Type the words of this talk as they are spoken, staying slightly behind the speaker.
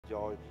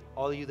y'all.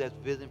 All of you that's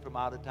visiting from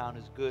out of town,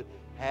 is good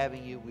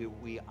having you.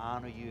 We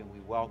honor you and we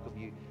welcome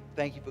you.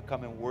 Thank you for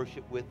coming and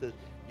worship with us.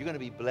 You're going to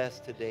be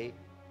blessed today.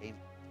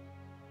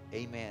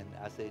 Amen.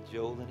 I said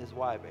Joel and his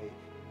wife,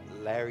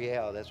 Larry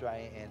L. That's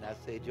right. And I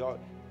said George,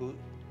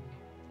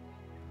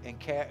 and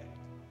Kara.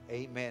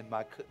 Amen.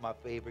 My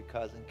favorite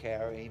cousin,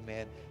 Kara.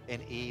 Amen.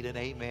 And Eden.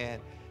 Amen.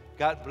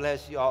 God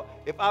bless you all.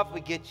 If I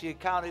forget you,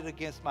 count it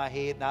against my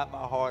head, not my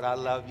heart. I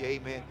love you.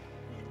 Amen.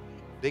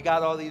 They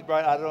got all these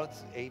bright.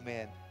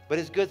 Amen. But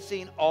it's good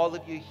seeing all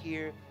of you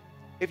here.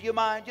 If you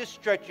mind, just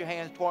stretch your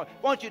hands toward.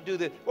 Why don't you do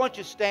this? Why don't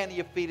you stand to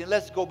your feet and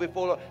let's go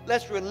before Lord.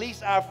 Let's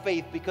release our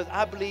faith, because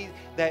I believe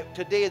that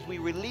today as we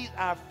release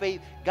our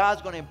faith,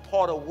 God's going to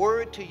impart a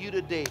word to you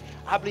today.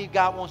 I believe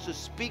God wants to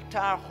speak to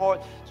our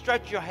heart.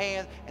 Stretch your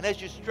hands, and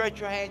as you stretch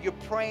your hand, you're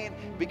praying,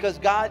 because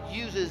God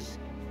uses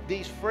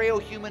these frail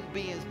human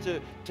beings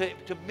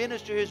to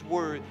minister His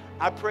word.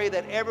 I pray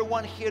that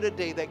everyone here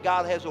today, that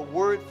God has a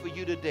word for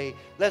you today.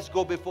 Let's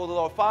go before the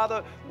Lord.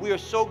 Father, we are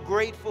so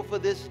grateful for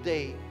this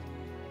day.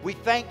 We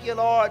thank you,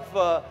 Lord,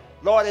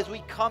 Lord, as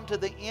we come to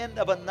the end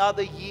of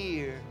another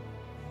year.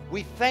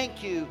 We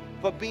thank you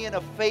for being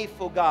a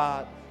faithful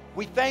God.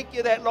 We thank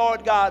you that,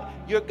 Lord God,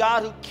 you're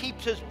God who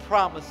keeps His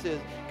promises.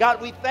 God,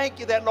 we thank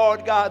you that,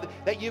 Lord God,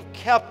 that you've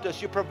kept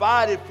us, you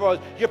provided for us,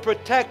 you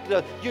protected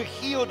us, you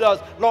healed us,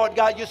 Lord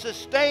God, you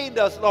sustained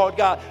us, Lord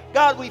God.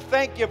 God, we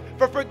thank you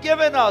for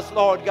forgiving us,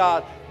 Lord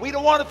God. We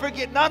don't want to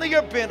forget none of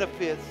your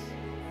benefits.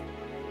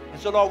 And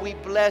so, Lord, we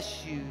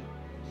bless you.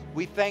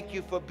 We thank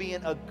you for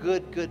being a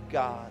good, good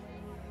God.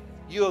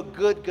 You're a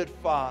good, good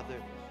Father.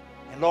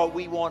 And Lord,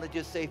 we want to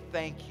just say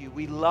thank you.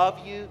 We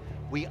love you.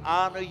 We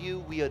honor you.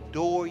 We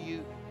adore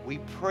you. We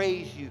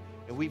praise you.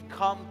 And we've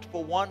come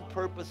for one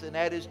purpose, and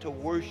that is to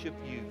worship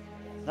you.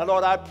 Now,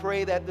 Lord, I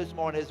pray that this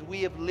morning, as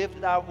we have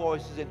lifted our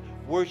voices and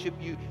worship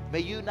you, may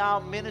you now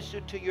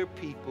minister to your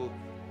people.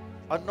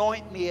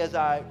 Anoint me as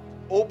I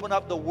open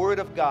up the Word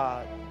of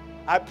God.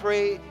 I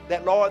pray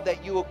that, Lord,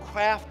 that you will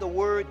craft the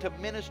word to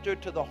minister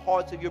to the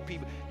hearts of your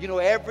people. You know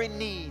every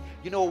need,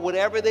 you know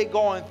whatever they're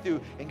going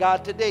through. And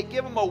God, today,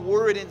 give them a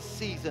word in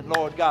season,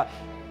 Lord God.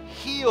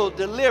 Heal,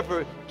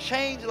 deliver,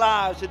 change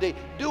lives today.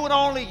 Do what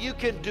only you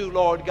can do,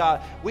 Lord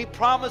God. We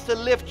promise to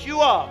lift you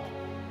up.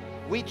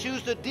 We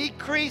choose to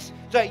decrease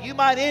so that you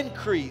might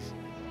increase.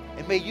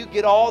 And may you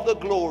get all the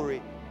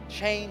glory.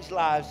 Change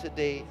lives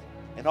today.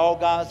 And all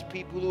God's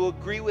people who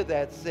agree with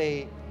that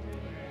say,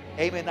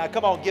 amen. Now,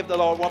 come on, give the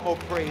Lord one more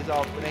praise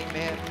offering.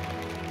 Amen.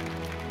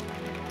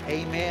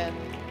 Amen.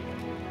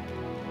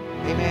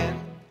 Amen.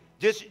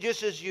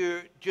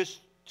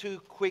 Just two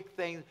quick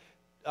things.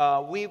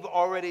 We've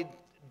already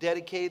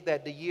dedicated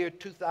that the year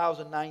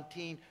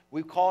 2019,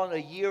 we call it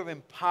a year of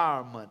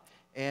empowerment.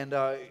 And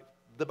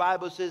the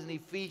Bible says in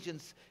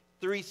Ephesians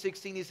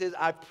 3:16, he says,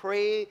 I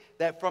pray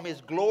that from His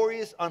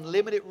glorious,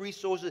 unlimited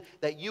resources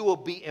that you will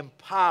be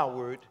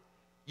empowered.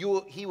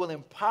 He will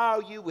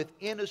empower you with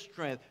inner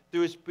strength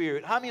through His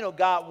Spirit. How many know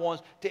God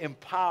wants to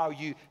empower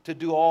you to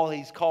do all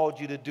He's called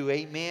you to do?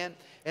 Amen.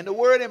 And the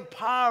word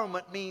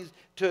empowerment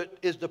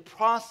is the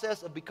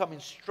process of becoming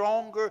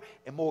stronger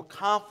and more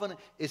confident,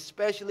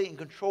 especially in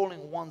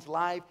controlling one's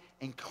life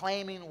and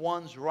claiming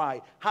one's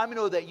right. How many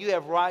know that you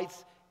have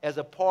rights as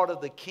a part of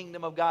the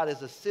kingdom of God,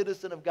 as a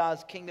citizen of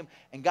God's kingdom?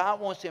 And God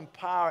wants to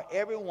empower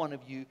every one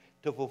of you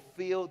to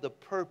fulfill the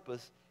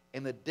purpose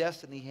and the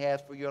destiny He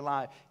has for your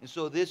life. And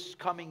so this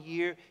coming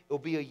year, it will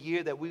be a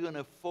year that we're going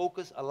to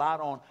focus a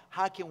lot on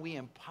how can we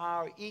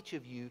empower each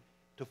of you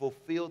to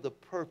fulfill the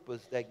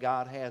purpose that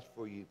God has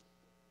for you.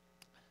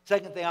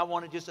 Second thing I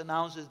want to just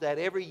announce is that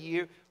every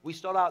year we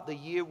start out the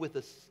year with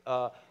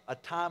a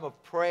time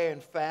of prayer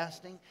and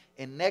fasting.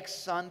 And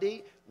next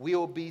Sunday, we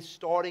will be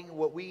starting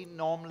what we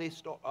normally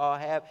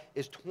have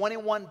is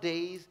 21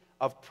 days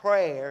of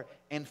prayer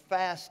and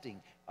fasting.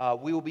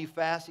 We will be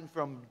fasting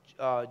from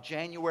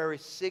January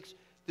 6th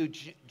through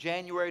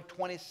January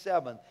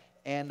 27th.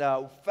 And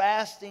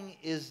fasting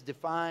is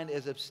defined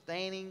as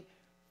abstaining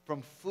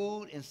from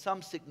food in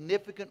some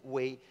significant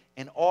way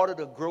in order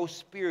to grow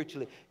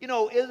spiritually. You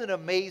know, isn't it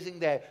amazing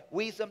that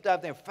we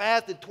sometimes think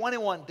fasted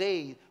 21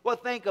 days? Well,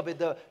 think of it.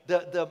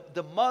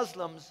 The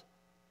Muslims,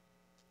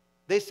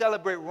 they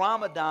celebrate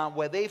Ramadan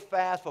where they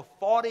fast for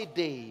 40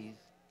 days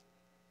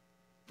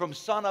from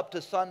sun up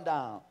to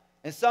sundown.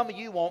 And some of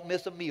you won't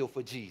miss a meal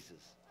for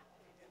Jesus.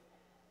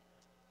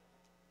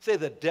 Say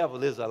the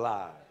devil is a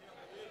lie.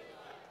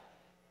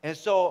 And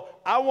so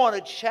I want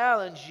to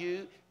challenge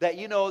you that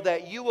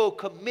that you will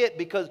commit,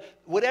 because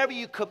whatever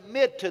you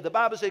commit to, the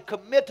Bible says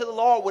commit to the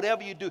Lord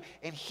whatever you do,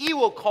 and He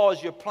will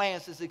cause your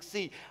plans to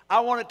succeed. I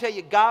want to tell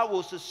you, God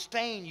will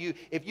sustain you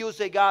if you will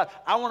say, God,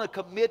 I want to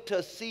commit to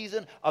a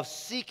season of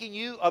seeking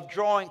you, of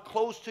drawing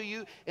close to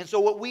you. And so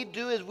what we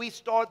do is we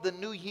start the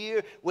new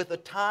year with a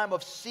time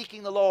of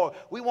seeking the Lord.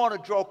 We want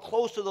to draw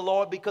close to the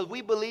Lord because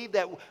we believe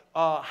that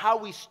how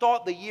we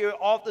start the year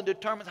often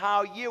determines how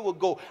our year will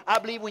go. I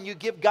believe when you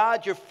give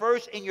God your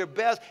first and your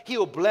best, He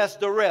will bless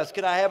the rest.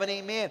 Can I have an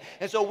amen?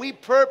 And so we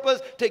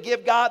purpose to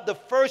give God the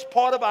first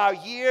part of our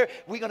year.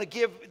 We're going to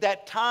give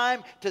that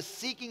time to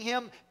seeking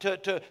Him,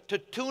 to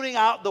tuning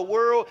out the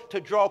world, to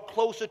draw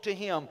closer to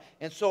Him.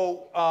 And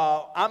so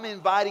I'm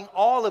inviting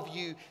all of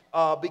you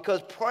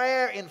because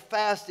prayer and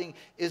fasting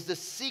is the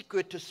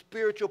secret to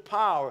spiritual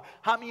power.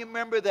 How many of you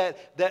remember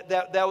that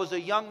there was a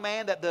young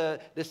man that the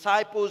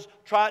disciples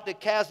tried to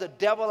cast the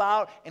devil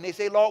out, and they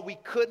say, Lord, we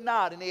could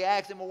not. And they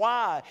asked him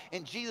why.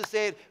 And Jesus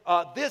said,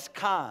 this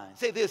kind.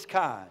 Say this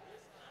kind.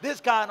 This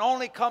kind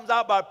only comes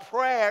out by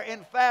prayer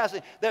and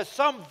fasting. There's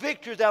some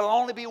victories that will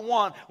only be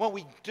won when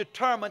we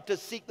determine to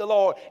seek the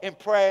Lord in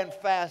prayer and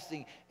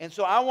fasting. And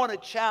so I want to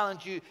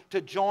challenge you to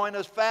join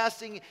us.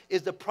 Fasting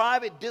is the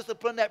private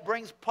discipline that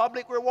brings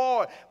public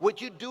reward.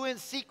 What you do in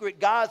secret,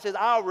 God says,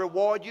 I'll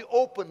reward you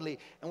openly.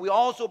 And we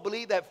also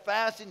believe that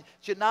fasting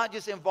should not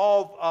just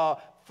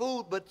involve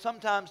food, but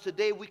sometimes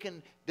today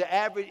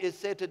it's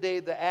said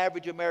today the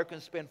average American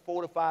spend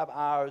 4 to 5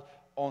 hours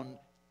on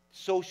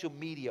social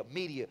media,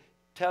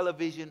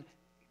 television,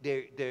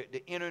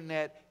 the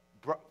internet,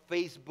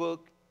 Facebook,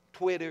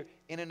 Twitter,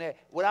 internet.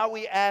 What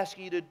we ask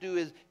you to do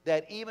is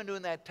that even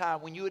during that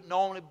time when you would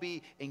normally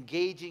be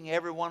engaging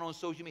everyone on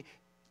social media,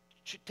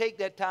 take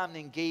that time to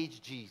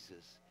engage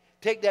Jesus.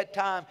 Take that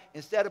time,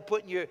 instead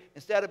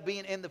of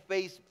being in the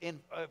face,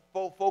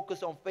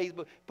 focus on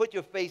Facebook, put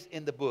your face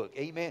in the book,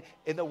 amen,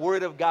 in the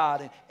Word of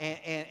God.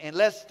 And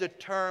let's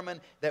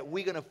determine that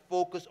we're going to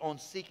focus on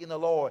seeking the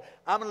Lord.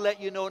 I'm going to let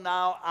you know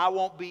now, I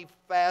won't be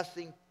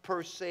fasting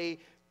per se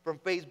from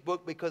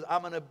Facebook because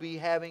I'm going to be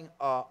having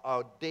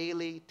a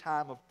daily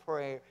time of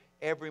prayer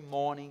every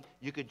morning.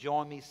 You could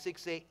join me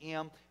 6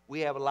 a.m. We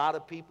have a lot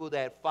of people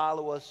that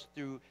follow us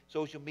through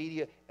social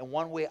media, and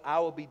one way I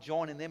will be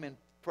joining them in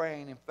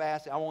praying and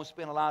fasting. I won't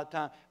spend a lot of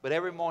time, but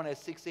every morning at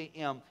 6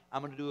 a.m.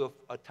 I'm going to do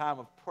a time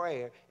of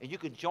prayer, and you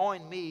can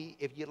join me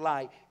if you'd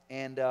like.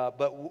 And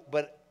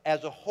but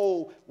as a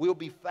whole, we'll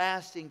be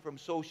fasting from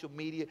social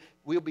media.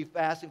 We'll be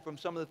fasting from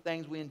some of the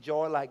things we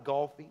enjoy, like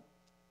golfing.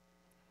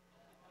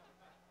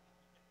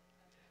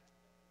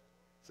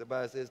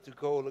 Somebody says it's too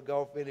cold to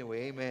golf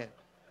anyway. Amen.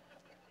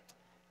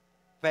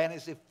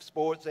 Fantasy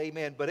sports.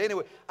 Amen. But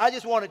anyway, I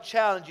just want to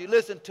challenge you.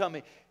 Listen to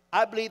me.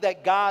 I believe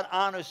that God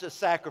honors the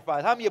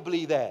sacrifice. How many of you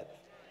believe that?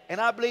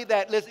 And I believe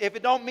that, listen, if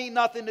it don't mean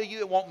nothing to you,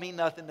 it won't mean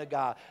nothing to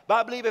God. But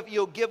I believe if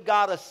you'll give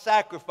God a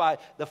sacrifice,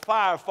 the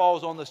fire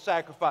falls on the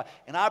sacrifice.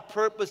 And I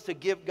purpose to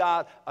give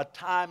God a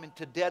time and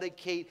to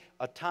dedicate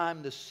a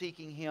time to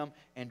seeking Him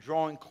and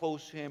drawing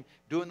close to Him.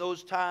 During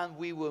those times,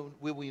 we will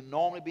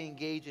normally be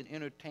engaged in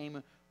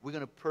entertainment. We're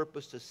going to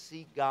purpose to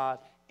seek God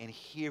and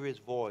hear His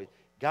voice.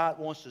 God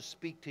wants to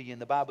speak to you. In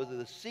the Bible,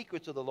 the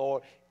secrets of the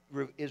Lord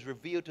is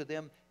revealed to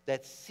them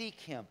that seek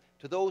Him.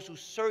 To those who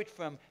search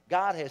for Him,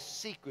 God has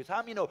secrets.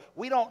 How many know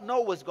we don't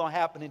know what's going to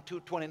happen in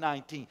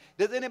 2019?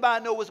 Does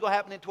anybody know what's going to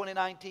happen in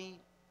 2019?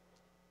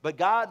 But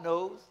God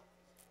knows.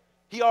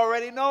 He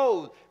already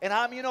knows. And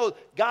how many know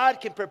God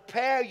can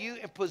prepare you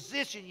and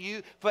position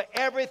you for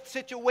every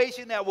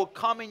situation that will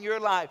come in your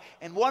life.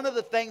 And one of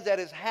the things that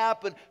has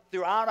happened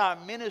throughout our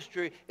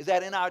ministry is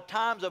that in our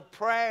times of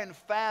prayer and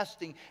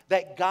fasting,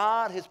 that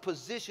God has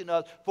positioned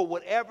us for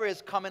whatever has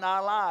come in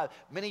our lives.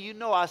 Many of you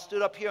know I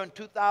stood up here in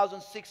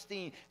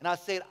 2016 and I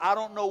said, I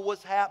don't know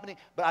what's happening,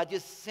 but I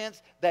just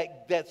sense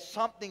that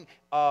something,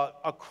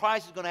 a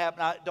crisis is going to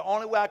happen. The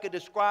only way I could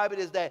describe it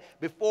is that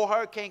before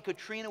Hurricane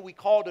Katrina, we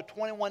called a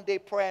 21-day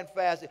prayer and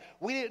fasting.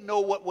 We didn't know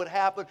what would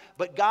happen,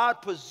 but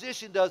God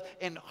positioned us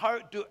in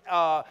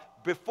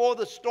before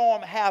the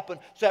storm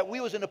happened, so that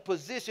we was in a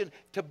position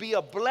to be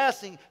a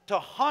blessing to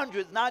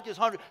hundreds, not just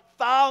hundreds,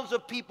 thousands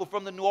of people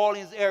from the New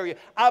Orleans area.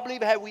 I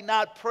believe had we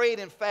not prayed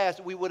and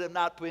fasted, we would have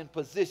not been in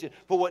position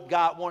for what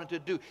God wanted to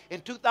do.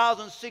 In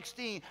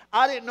 2016,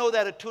 I didn't know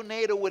that a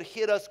tornado would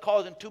hit us,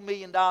 causing $2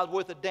 million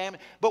worth of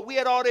damage, but we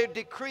had already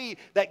decreed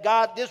that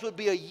this would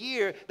be a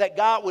year that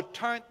God would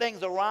turn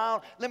things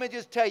around. Let me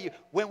just tell you,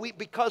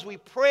 because we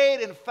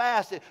prayed and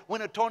fasted,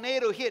 when a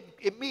tornado hit,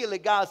 immediately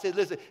God said,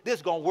 listen, this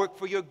is going to work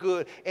for your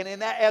good.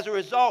 And as a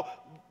result,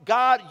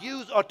 God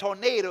used a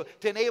tornado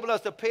to enable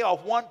us to pay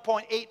off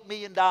 $1.8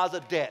 million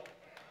of debt.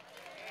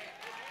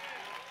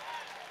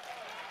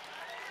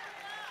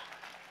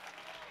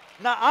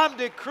 Now, I'm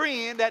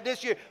decreeing that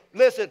this year,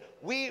 listen,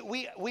 we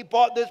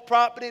bought this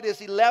property,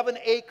 this 11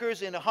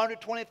 acres and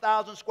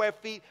 120,000 square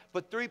feet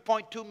for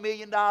 $3.2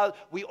 million.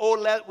 We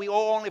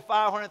owe only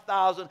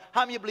 $500,000.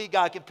 How many believe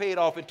God can pay it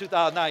off in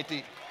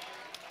 2019?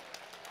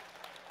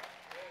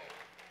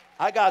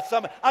 I got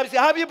some. I say,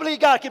 how do you believe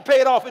God can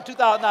pay it off in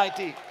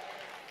 2019?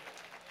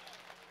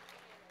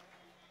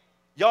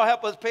 Y'all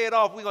help us pay it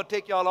off. We're going to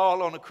take y'all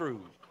all on a cruise.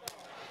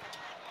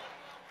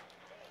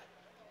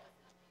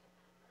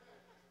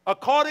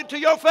 According to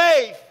your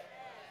faith.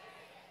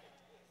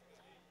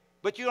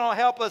 But you don't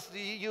help us,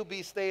 you'll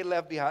be staying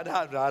left behind.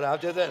 No,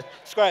 just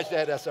scratch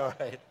that. That's all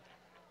right.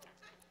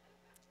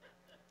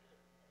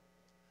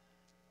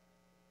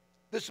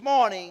 This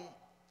morning,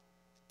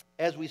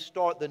 as we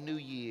start the new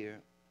year,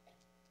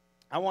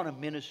 I want to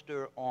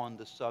minister on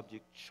the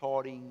subject,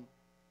 charting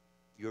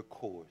your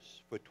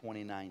course for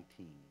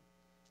 2019.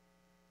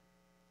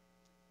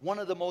 One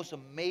of the most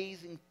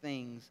amazing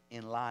things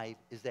in life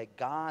is that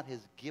God has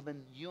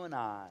given you and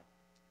I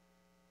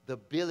the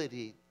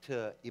ability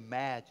to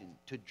imagine,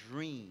 to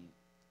dream,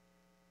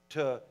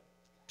 to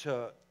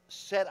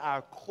set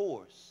our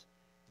course.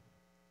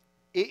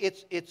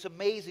 It's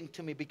amazing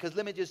to me because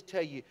let me just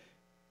tell you,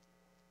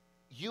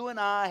 you and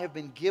I have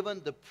been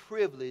given the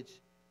privilege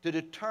to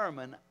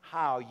determine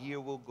how a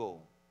year will go.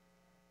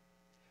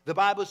 The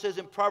Bible says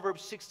in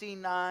Proverbs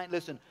 16:9,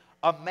 listen,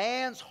 a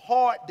man's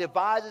heart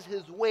devises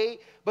his way,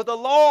 but the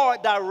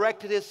Lord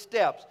directed his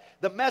steps.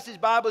 The Message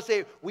Bible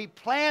says we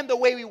plan the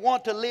way we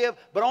want to live,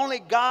 but only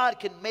God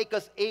can make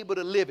us able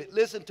to live it.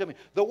 Listen to me.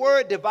 The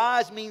word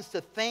devise means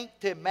to think,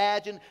 to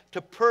imagine,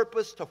 to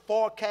purpose, to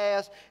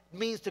forecast,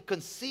 means to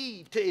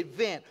conceive, to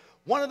invent.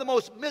 One of the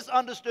most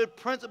misunderstood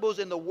principles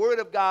in the Word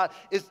of God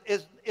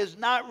is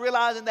not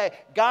realizing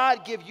that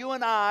God gives you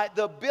and I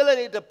the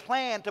ability to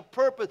plan, to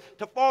purpose,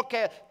 to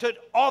forecast, to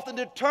often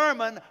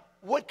determine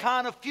what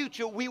kind of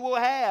future we will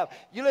have.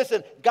 You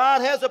listen,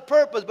 God has a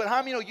purpose, but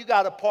how many know you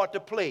got a part to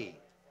play?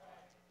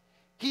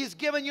 He's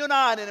given you and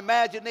I an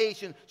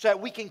imagination so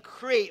that we can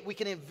create, we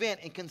can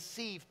invent and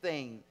conceive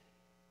things.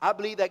 I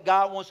believe that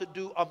God wants to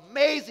do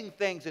amazing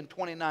things in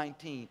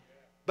 2019,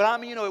 but how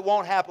many you know it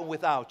won't happen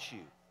without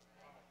you?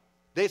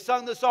 They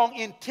sung the song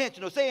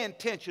intentional. Say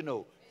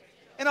intentional.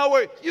 In other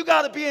words, you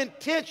got to be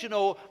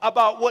intentional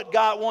about what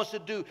God wants to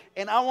do.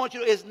 And I want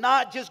you to, it's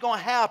not just going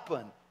to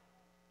happen.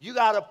 You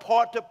got a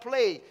part to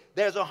play.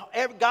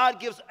 God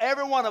gives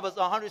every one of us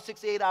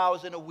 168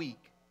 hours in a week.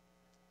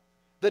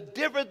 The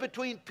difference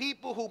between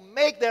people who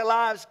make their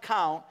lives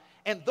count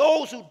and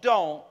those who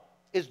don't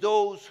is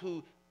those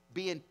who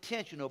be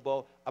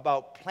intentional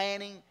about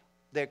planning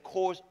their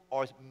course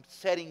or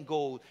setting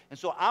goals. And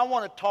so I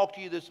want to talk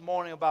to you this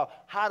morning about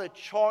how to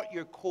chart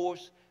your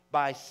course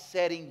by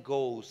setting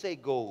goals. Say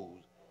goals.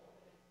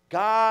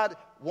 God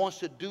wants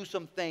to do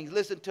some things.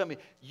 Listen to me.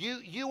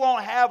 You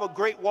won't have a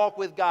great walk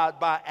with God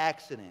by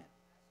accident.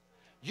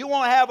 You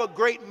won't have a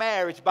great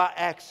marriage by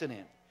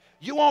accident.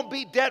 You won't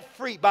be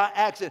debt-free by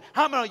accident.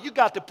 How many of you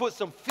got to put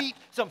some feet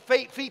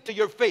to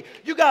your faith?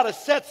 You got to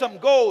set some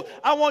goals.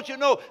 I want you to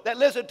know that,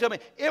 listen to me,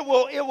 it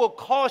will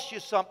cost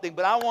you something,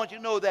 but I want you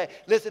to know that,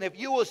 listen, if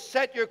you will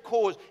set your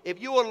course, if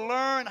you will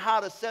learn how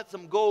to set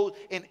some goals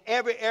in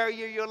every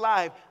area of your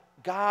life,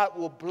 God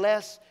will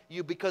bless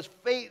you because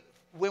faith,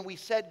 when we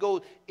set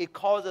goals, it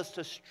causes us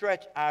to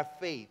stretch our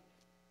faith.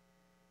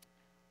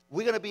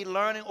 We're going to be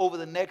learning over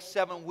the next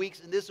 7 weeks,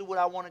 and this is what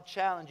I want to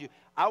challenge you.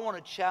 I want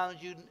to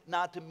challenge you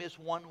not to miss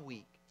 1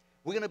 week.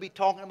 We're going to be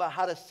talking about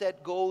how to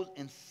set goals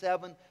in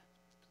 7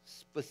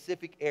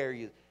 specific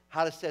areas.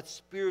 How to set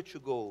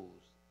spiritual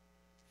goals,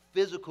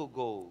 physical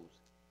goals,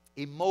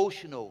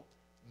 emotional,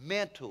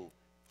 mental,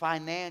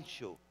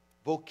 financial,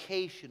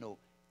 vocational,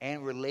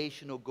 and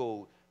relational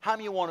goals. How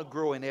many want to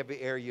grow in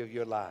every area of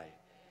your life?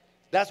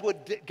 That's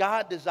what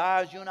God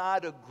desires you and I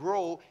to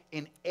grow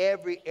in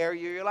every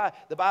area of your life.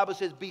 The Bible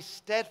says, be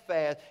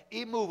steadfast,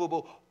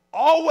 immovable,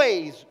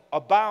 always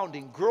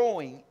abounding,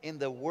 growing in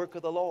the work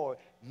of the Lord,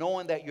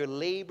 knowing that your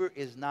labor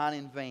is not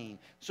in vain.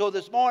 So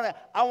this morning,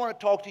 I want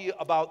to talk to you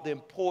about the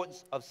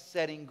importance of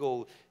setting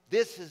goals.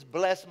 This has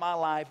blessed my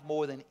life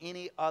more than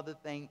any other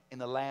thing in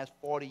the last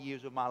 40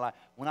 years of my life,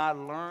 when I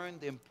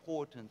learned the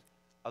importance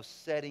of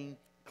setting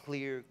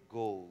clear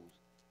goals.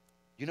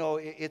 You know,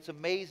 it's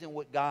amazing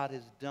what God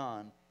has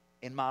done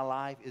in my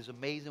life. It's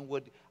amazing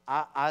what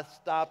I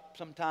stopped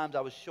sometimes.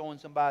 I was showing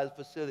somebody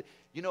the facility.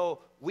 You know,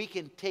 we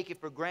can take it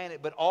for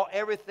granted, but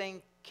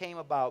everything came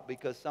about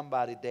because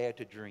somebody dared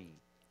to dream.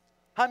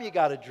 How many of you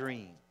got a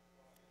dream?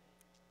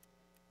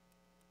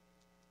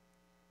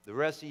 The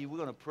rest of you, we're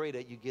going to pray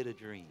that you get a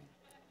dream.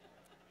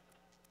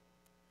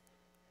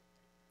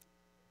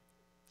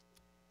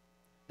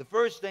 The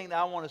first thing that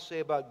I want to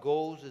say about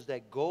goals is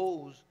that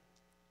goals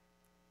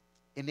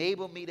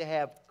enable me to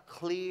have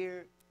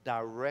clear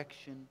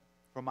direction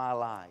for my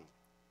life.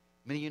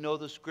 Many of you know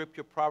the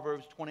scripture,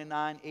 Proverbs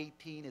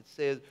 29:18. It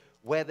says,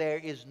 where there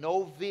is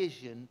no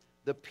vision,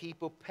 the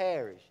people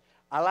perish.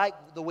 I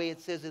like the way it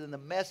says it in the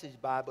Message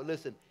Bible.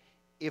 Listen,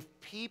 if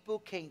people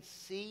can't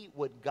see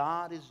what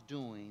God is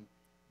doing,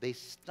 they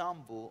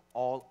stumble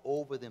all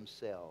over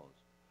themselves.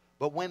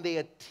 But when they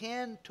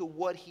attend to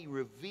what He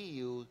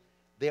reveals,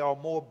 they are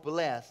more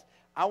blessed.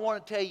 I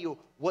want to tell you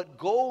what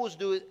goals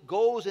do.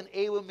 Goals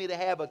enable me to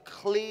have a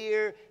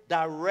clear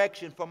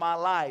direction for my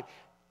life.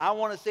 I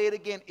want to say it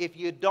again. If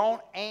you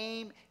don't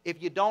aim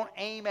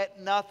at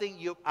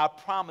nothing, I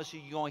promise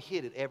you, you're going to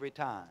hit it every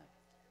time.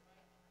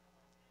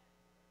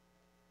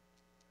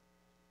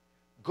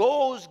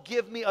 Goals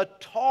give me a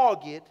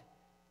target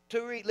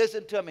to reach.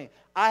 Listen to me.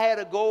 I had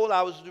a goal.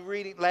 I was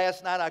reading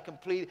last night.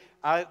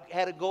 I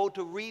had a goal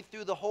to read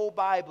through the whole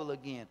Bible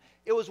again.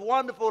 It was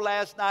wonderful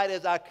last night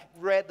as I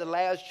read the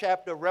last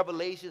chapter of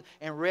Revelation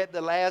and read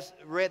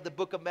the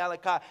book of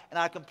Malachi, and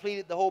I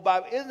completed the whole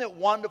Bible. Isn't it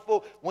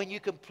wonderful when you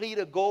complete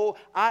a goal?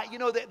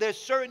 There's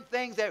certain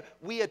things that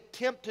we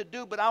attempt to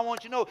do, but I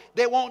want you to know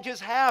they won't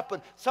just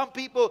happen. Some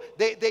people,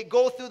 they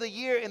go through the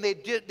year and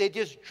they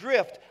just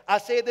drift. I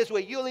say it this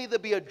way: you'll either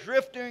be a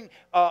drifting,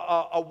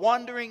 a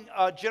wandering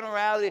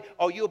generality,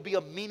 or you'll be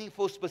a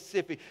meaningful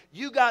specific.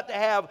 You got to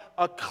have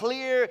a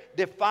clear,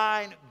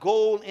 defined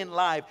goal in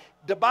life.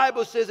 The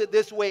Bible says it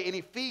this way in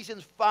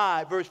Ephesians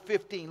 5, verse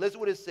 15.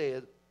 Listen what it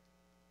says.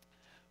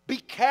 Be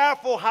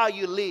careful how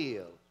you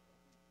live.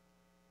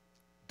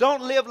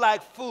 Don't live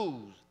like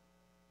fools.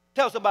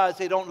 Tell somebody,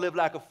 say, don't live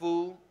like a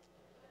fool.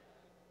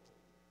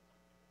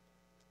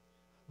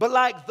 But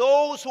like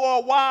those who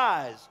are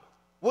wise.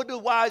 What do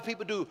wise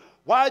people do?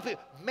 Wise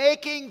people,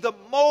 making the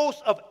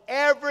most of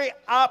every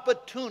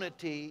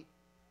opportunity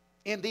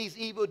in these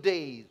evil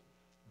days.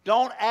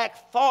 Don't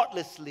act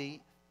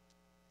thoughtlessly,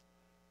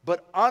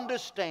 but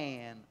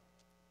understand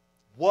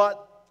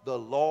what the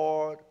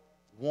Lord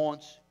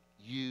wants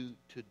you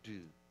to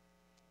do.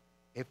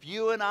 If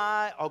you and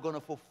I are going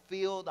to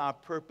fulfill our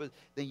purpose,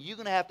 then you're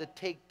going to have to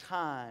take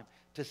time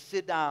to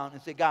sit down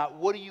and say, God,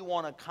 what do you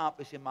want to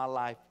accomplish in my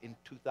life in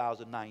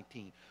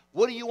 2019?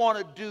 What do you want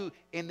to do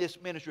in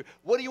this ministry?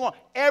 What do you want?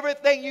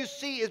 Everything you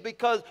see is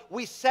because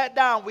we sat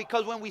down,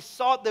 because when we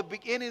saw at the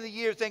beginning of the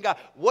year saying, God,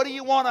 what do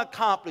you want to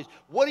accomplish?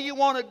 What do you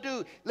want to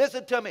do?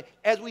 Listen to me.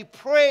 As we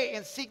pray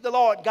and seek the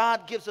Lord,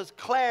 God gives us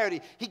clarity.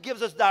 He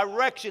gives us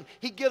direction.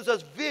 He gives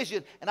us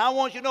vision. And I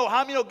want you to know,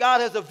 how many know God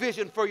has a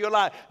vision for your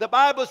life? The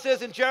Bible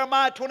says in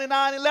Jeremiah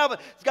 29:11,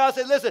 God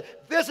said, listen,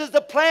 this is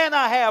the plan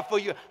I have for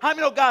you. How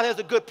many know God has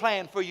a good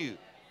plan for you?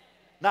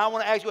 Now I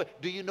want to ask you,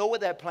 do you know what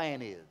that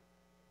plan is?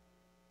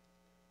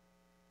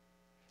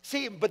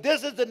 See, but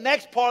this is the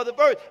next part of the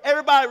verse.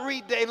 Everybody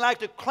read that and like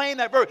to claim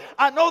that verse.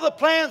 I know the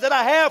plans that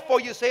I have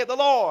for you, saith the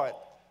Lord.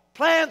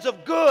 Plans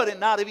of good and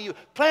not of evil.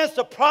 Plans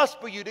to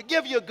prosper you, to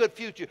give you a good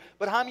future.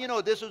 But how many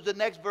know this is the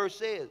next verse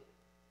says?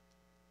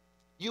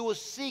 You will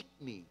seek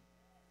me.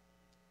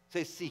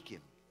 Say, seek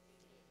him.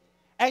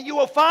 And you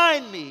will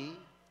find me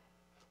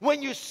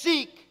when you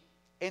seek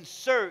and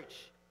search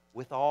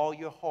with all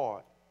your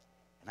heart.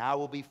 And I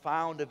will be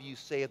found of you,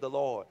 saith the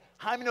Lord.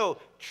 How many know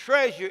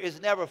treasure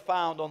is never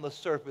found on the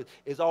surface?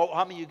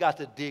 How many of you got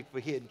to dig for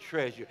hidden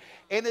treasure?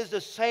 And it's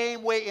the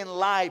same way in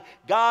life.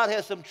 God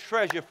has some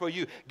treasure for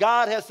you.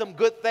 God has some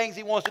good things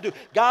he wants to do.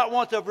 God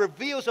wants to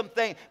reveal some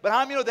things. But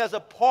how many know there's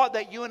a part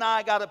that you and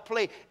I got to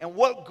play? And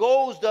what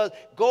goals does,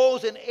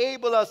 goals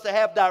enable us to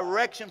have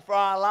direction for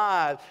our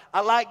lives.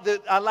 I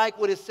like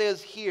what it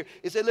says here.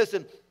 It said,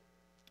 listen,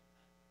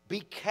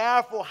 be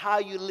careful how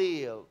you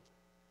live.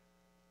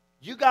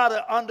 You got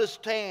to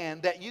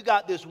understand that you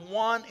got this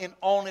one and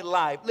only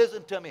life.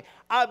 Listen to me.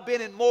 I've been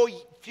in more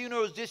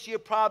funerals this year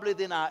probably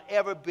than I've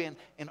ever been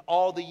in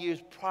all the years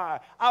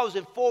prior. I was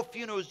in 4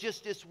 funerals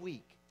just this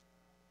week.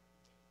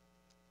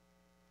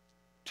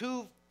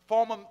 One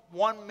former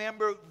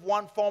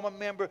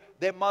member,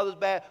 their mother's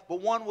bad, but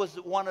one was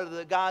one of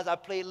the guys I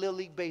played Little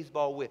League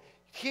Baseball with.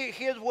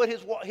 Here's what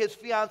his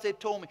fiance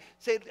told me.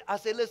 I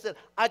said, listen,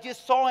 I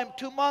just saw him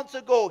 2 months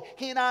ago.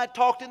 He and I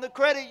talked in the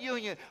credit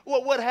union.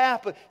 What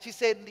happened? She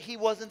said he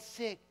wasn't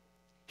sick.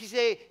 He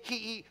said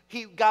he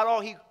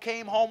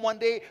came home one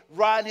day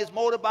riding his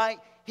motorbike.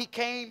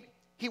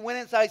 He went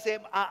inside. He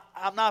said,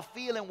 I'm not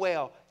feeling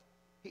well.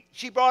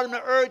 She brought him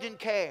to urgent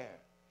care.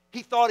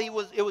 He thought it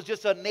was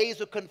just a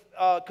nasal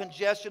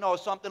congestion or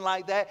something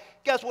like that.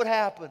 Guess what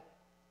happened?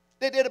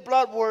 They did a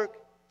blood work.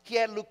 He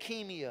had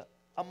leukemia.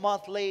 A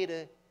month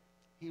later,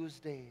 he was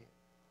dead.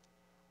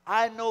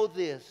 I know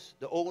this,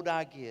 the older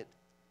I get,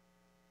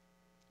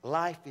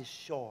 life is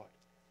short.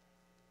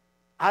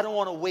 I don't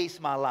want to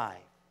waste my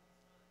life.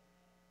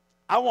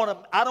 I don't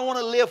want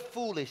to live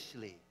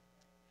foolishly.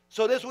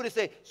 So this is what it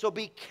says. So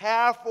be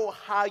careful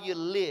how you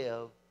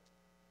live.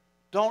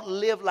 Don't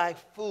live like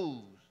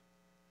fools,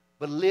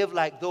 but live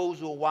like those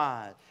who are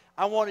wise.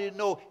 I want you to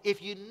know,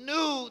 if you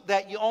knew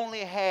that you only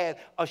had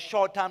a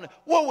short time,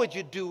 what would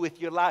you do with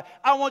your life?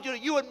 I want you to,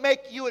 you would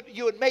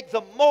make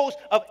the most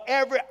of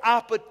every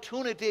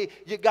opportunity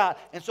you got.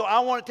 And so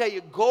I want to tell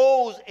you,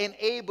 goals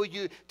enable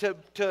you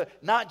to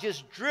not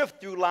just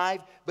drift through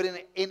life, but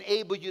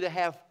enable you to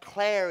have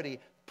clarity,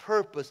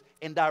 purpose,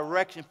 and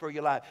direction for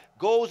your life.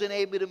 Goals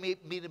enable me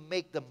to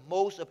make the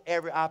most of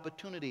every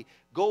opportunity.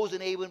 Goals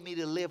enable me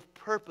to live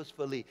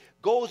purposefully.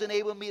 Goals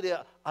enable me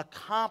to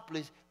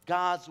accomplish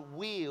God's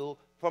will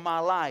for my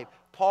life.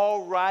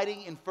 Paul,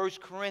 writing in 1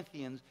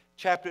 Corinthians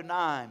chapter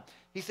 9,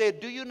 he said,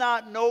 do you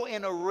not know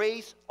in a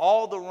race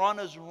all the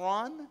runners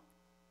run,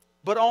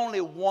 but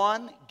only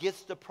one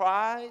gets the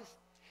prize?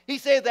 He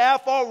said,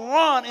 therefore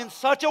run in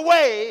such a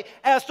way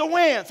as to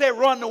win. Say,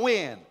 run to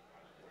win.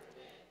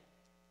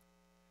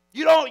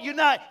 You're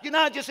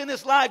not just in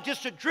this life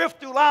just to drift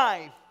through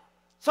life.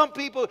 Some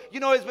people,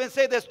 it's been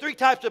said there's 3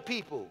 types of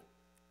people.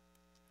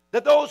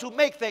 That those who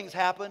make things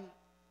happen,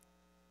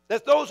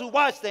 There's those who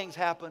watch things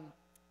happen,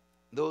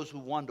 those who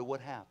wonder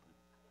what happened.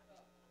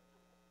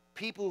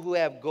 People who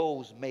have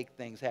goals make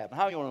things happen.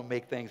 How do you want to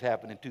make things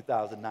happen in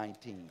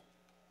 2019?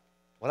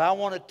 Well, I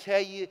want to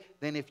tell you,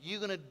 then if you're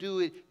going to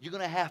do it, you're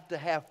going to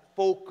have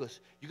focus.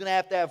 You're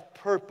going to have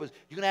purpose.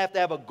 You're going to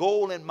have a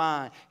goal in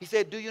mind. He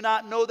said, do you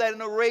not know that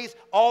in a race,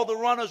 all the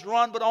runners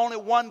run, but only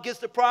one gets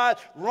the prize?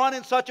 Run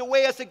in such a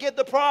way as to get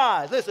the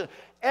prize. Listen,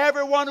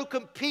 everyone who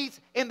competes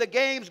in the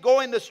games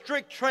go into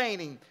strict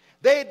training.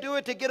 They do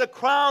it to get a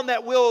crown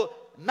that will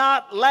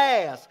not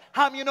last.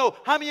 How many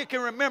of you can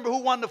remember who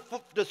won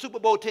the Super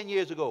Bowl 10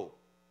 years ago?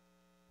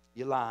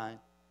 You're lying.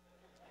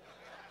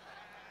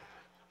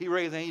 He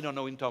raised his hand. He don't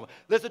know what he's talking about.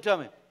 Listen to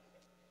me.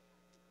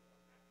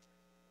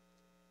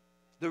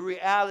 The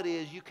reality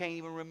is you can't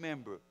even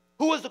remember.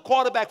 Who was the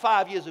quarterback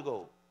 5 years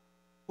ago?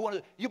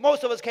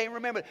 Most of us can't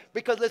remember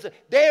because, listen,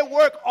 they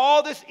work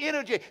all this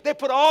energy. They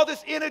put all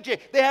this energy.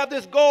 They have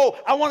this goal.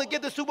 I want to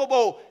get the Super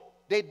Bowl.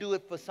 They do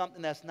it for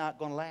something that's not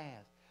going to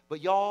last.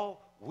 But y'all,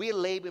 we're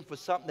laboring for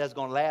something that's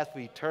going to last for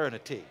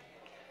eternity.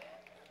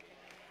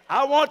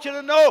 I want you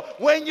to know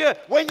when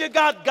you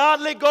got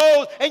godly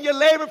goals and you're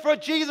laboring for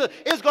Jesus,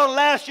 it's going to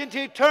last you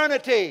into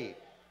eternity.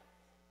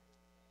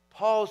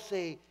 Paul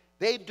said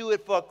they do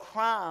it for a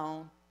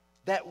crown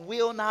that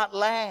will not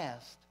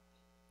last.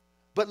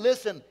 But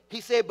listen,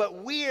 he said,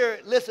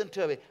 listen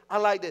to me. I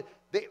like that.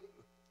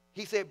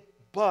 He said,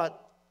 but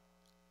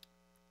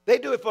they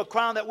do it for a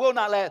crown that will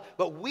not last,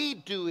 but we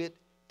do it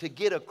to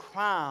get a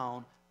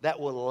crown that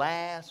will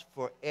last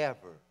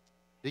forever.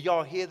 Did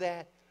y'all hear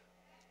that?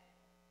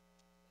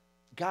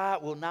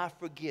 God will not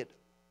forget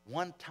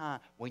one time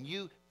when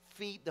you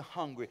feed the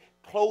hungry,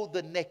 clothe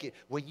the naked,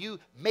 when you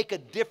make a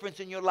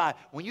difference in your life,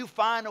 when you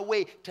find a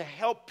way to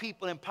help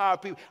people, empower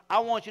people. I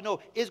want you to know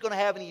it's going to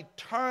have an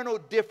eternal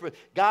difference.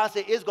 God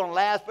said it's going to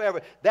last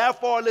forever.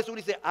 Therefore, listen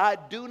what he said. I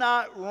do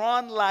not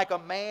run like a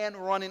man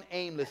running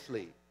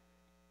aimlessly.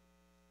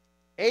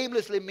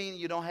 Aimlessly meaning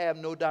you don't have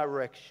no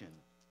direction.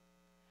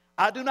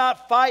 I do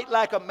not fight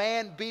like a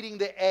man beating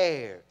the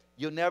air.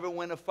 You'll never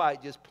win a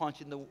fight just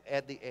punching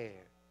at the air.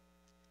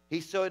 He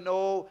said,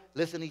 no,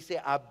 listen, he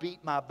said, I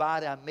beat my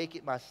body, I make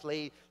it my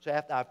slave, so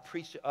after I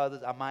preach to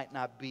others, I might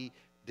not be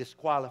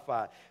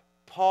disqualified.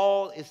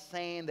 Paul is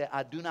saying that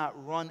I do not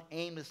run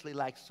aimlessly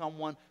like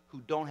someone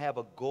who don't have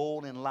a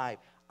goal in life.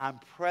 I'm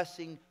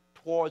pressing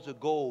towards a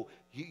goal.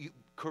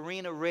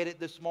 Karina read it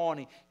this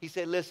morning. He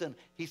said, listen,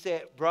 he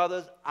said,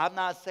 brothers, I'm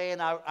not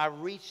saying I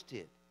reached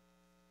it.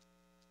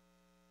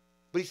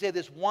 But he said,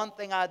 there's one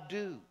thing I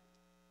do.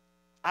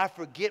 I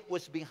forget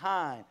what's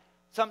behind.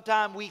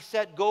 Sometimes we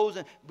set goals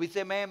and we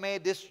say, man,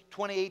 this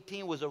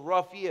 2018 was a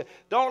rough year.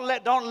 Don't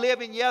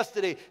live in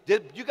yesterday.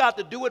 You got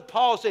to do what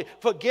Paul said.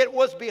 Forget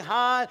what's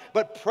behind,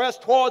 but press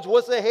towards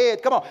what's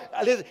ahead. Come on.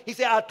 Listen, he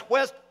said, I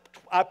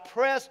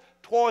press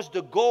towards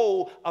the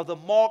goal of the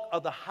mark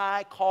of the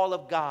high call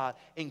of God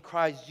in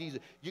Christ Jesus.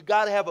 You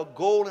got to have a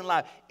goal in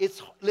life.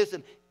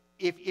 Listen,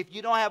 if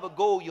you don't have a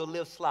goal, you'll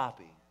live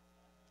sloppy.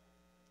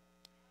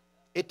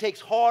 It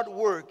takes hard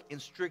work and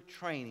strict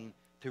training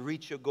to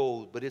reach your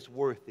goals, but it's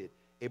worth it.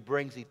 It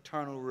brings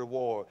eternal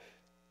reward.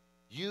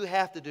 You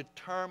have to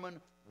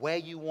determine where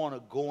you want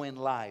to go in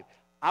life.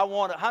 How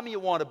many of you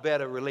want a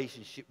better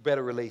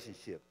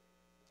relationship?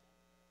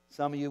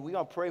 Some of you, we're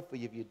going to pray for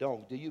you if you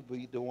don't. Do you? But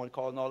you don't want to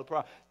cause all the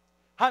problems.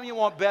 How many of you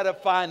want better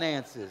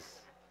finances?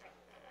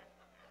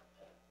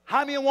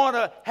 How many of you want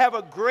to have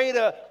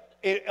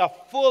a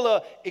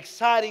fuller,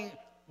 exciting,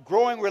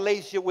 growing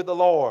relationship with the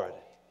Lord?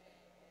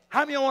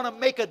 How many want to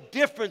make a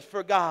difference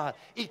for God?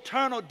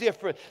 Eternal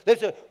difference.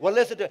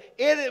 Listen to it.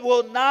 It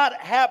will not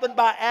happen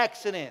by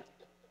accident.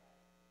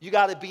 You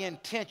got to be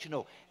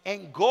intentional.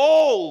 And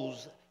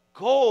goals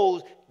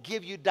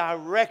give you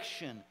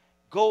direction.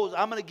 Goals,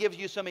 I'm going to give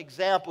you some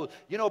examples.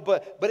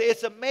 But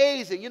it's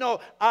amazing.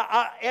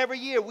 Every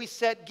year we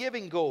set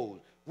giving goals.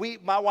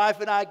 My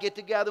wife and I get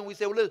together and we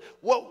say, well, listen,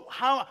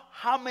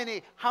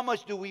 how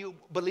much do we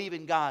believe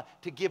in God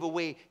to give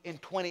away in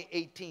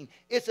 2018?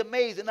 It's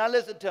amazing. Now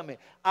listen to me.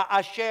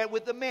 I shared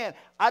with the men.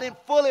 I didn't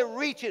fully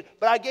reach it,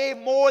 but I gave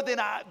more than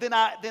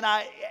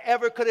I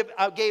ever could have.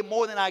 I gave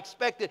more than I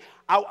expected.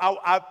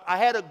 I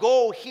had a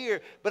goal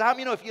here, but how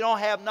many know if you don't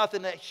have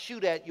nothing to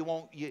shoot at,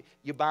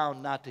 you're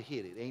bound not to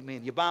hit it.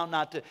 Amen. You're bound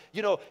not to.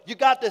 You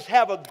got to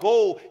have a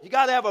goal. You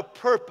got to have a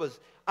purpose.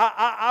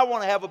 I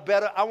want to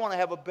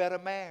have a better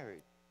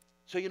marriage.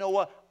 So you know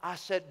what? I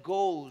set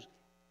goals.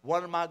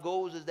 One of my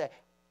goals is that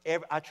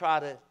I try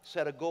to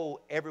set a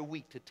goal every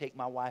week to take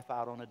my wife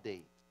out on a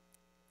date.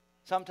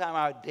 Sometimes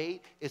our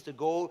date is to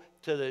go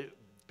to the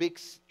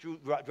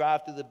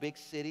drive through the big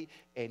city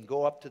and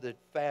go up to the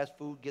fast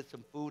food, get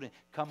some food, and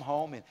come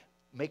home and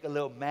make a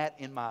little mat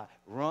in my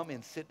room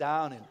and sit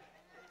down and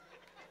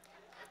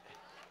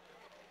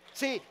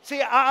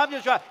See, I'm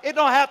just trying. It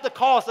don't have to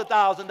cost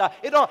 $1,000.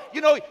 It don't.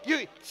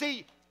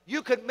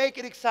 You could make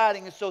it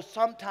exciting, and so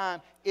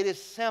sometimes it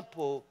is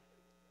simple.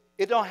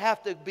 It don't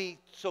have to be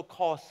so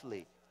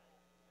costly.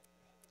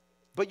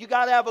 But you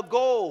got to have a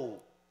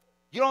goal.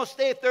 You don't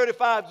stay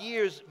 35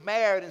 years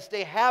married and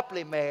stay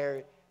happily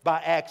married by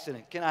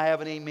accident. Can I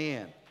have an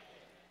amen?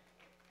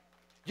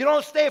 You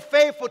don't stay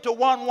faithful to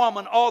one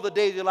woman all the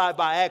days of your life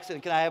by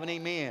accident. Can I have an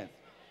amen?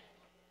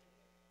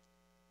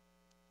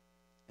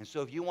 And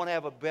so if you want to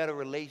have a better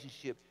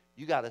relationship,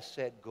 you got to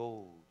set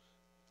goals.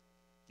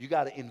 You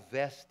got to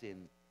invest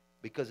in,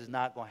 because it's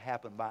not going to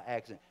happen by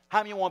accident.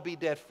 How many want to be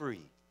debt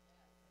free?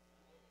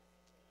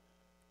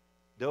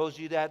 Those of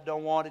you that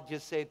don't want it,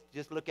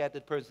 just look at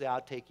the person and say,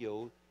 I'll take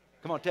yours.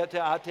 Come on, tell,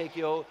 I'll take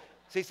yours.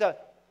 See, so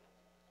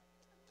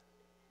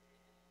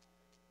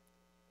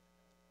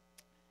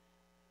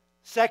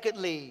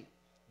secondly,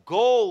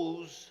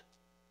 goals,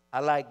 I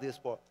like this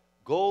part.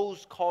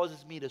 Goals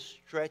causes me to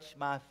stretch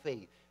my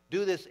faith.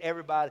 Do this,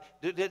 everybody.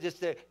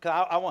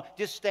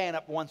 Just stand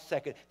up 1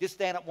 second. Just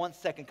stand up 1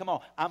 second. Come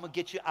on. I'm going to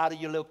get you out of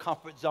your little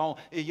comfort zone.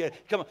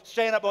 Come on,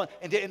 stand up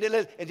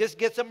and just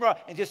get some run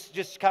and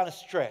just kind of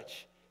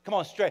stretch. Come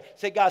on, stretch.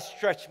 Say, God,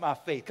 stretch my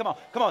faith. Come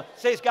on.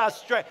 Say, God,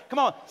 stretch. Come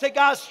on. Say,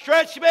 God,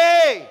 stretch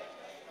me.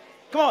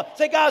 Come on.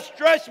 Say, God,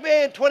 stretch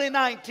me in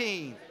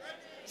 2019.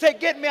 Say,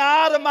 get me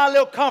out of my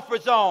little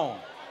comfort zone.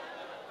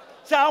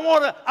 Say, I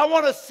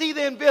want to see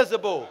the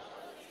invisible.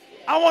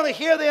 I want to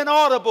hear the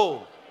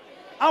inaudible.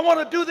 I want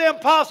to do the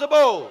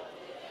impossible.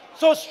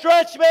 So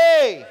stretch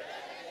me.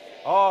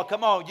 Oh,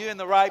 come on. You're in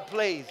the right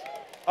place.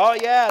 Oh,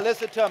 yeah.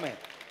 Listen to me.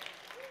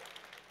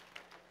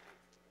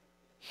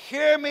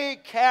 Hear me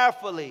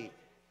carefully.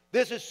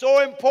 This is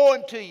so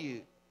important to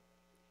you.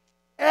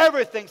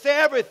 Everything, say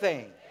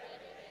everything.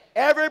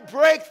 Every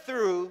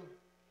breakthrough,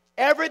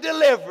 every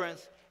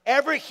deliverance,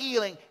 every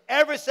healing,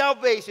 every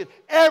salvation,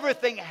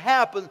 everything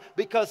happens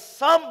because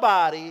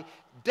somebody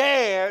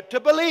dared to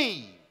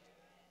believe.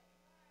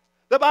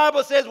 The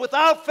Bible says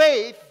without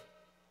faith,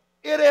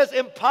 it is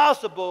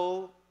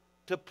impossible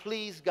to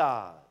please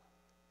God.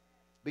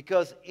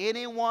 Because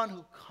anyone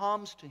who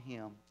comes to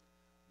him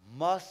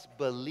must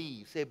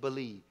believe. Say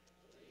believe.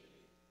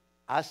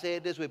 I say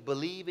it this way,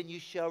 believe and you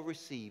shall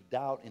receive,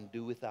 doubt and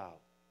do without.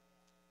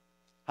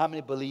 How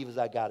many believers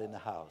I got in the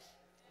house?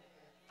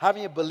 How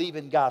many believe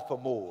in God for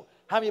more?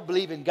 How many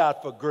believe in God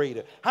for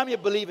greater? How many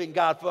believe in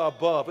God for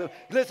above?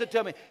 Listen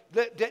to me.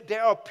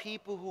 There are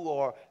people who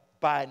are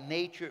by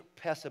nature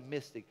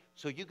pessimistic.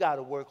 So you got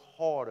to work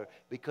harder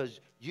because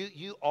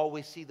you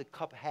always see the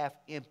cup half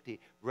empty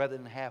rather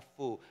than half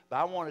full. But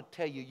I want to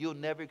tell you, you'll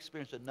never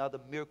experience another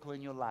miracle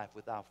in your life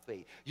without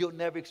faith. You'll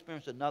never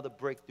experience another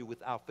breakthrough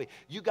without faith.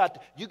 You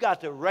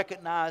got to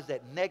recognize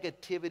that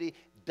negativity,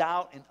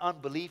 doubt, and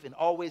unbelief and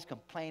always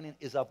complaining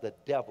is of the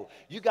devil.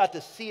 You got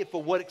to see it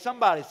for what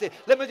somebody said.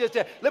 Let me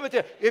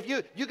tell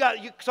you,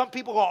 if some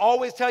people will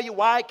always tell you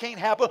why it can't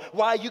happen,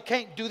 why you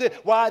can't do this,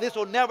 why this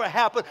will never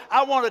happen.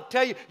 I want to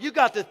tell you, you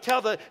got to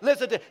tell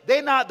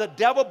they're not the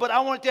devil, but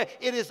I want to tell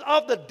you, it is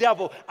of the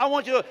devil. I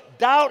want you to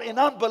doubt and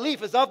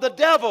unbelief is of the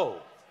devil.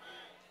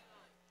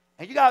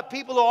 And you got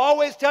people who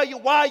always tell you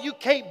why you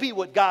can't be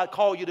what God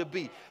called you to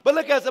be. But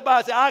look at somebody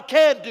and say, I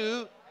can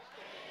do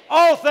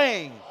all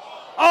things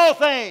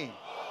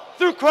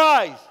through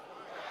Christ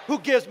who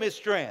gives me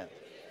strength.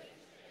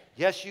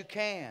 Yes, you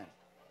can.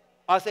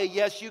 I say,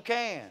 yes, you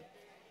can.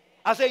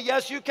 I say,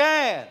 yes, you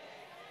can.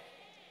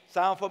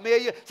 Sound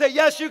familiar? Say,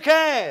 yes, you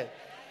can.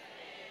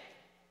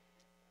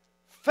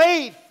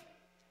 Faith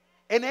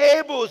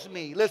enables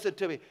me. Listen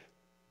to me.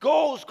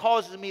 Goals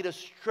causes me to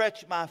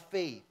stretch my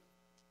faith.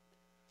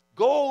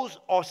 Goals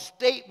are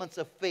statements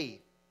of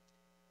faith.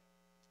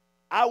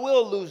 I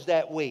will lose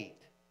that weight.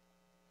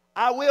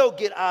 I will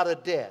get out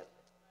of debt.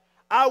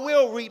 I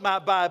will read my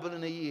Bible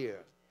in a year.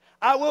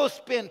 I will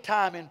spend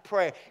time in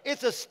prayer.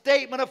 It's a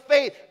statement of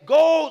faith.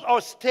 Goals are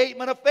a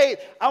statement of faith.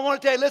 I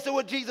want to tell you, listen to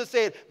what Jesus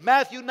said.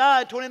 Matthew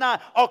 9:29.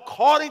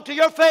 According to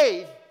your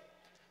faith,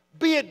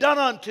 be it done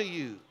unto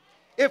you.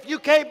 If you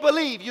can't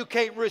believe, you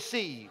can't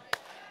receive.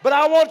 But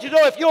I want you to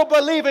know, if you'll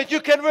believe it, you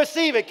can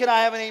receive it. Can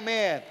I have an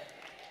amen?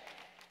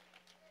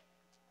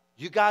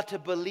 You got to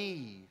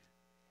believe.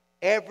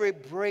 Every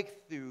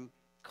breakthrough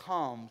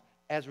comes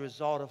as a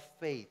result of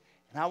faith.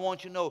 And I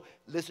want you to know,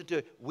 listen to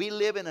it, we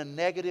live in a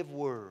negative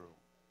world.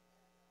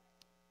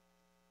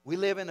 We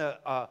live in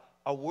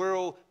a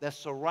world that's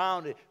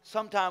surrounded.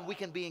 Sometimes we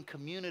can be in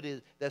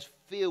communities that's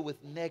filled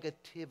with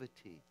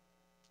negativity.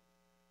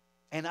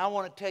 And I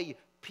want to tell you,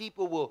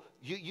 people will,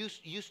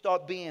 you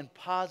start being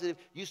positive.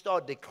 You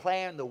start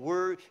declaring the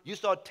word. You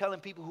start telling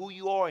people who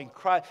you are in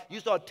Christ. You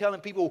start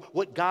telling people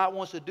what God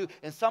wants to do.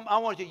 And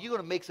you're going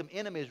to make some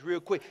enemies real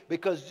quick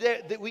because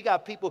we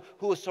got people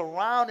who are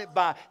surrounded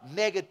by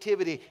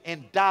negativity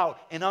and doubt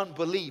and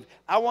unbelief.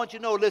 I want you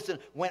to know, listen,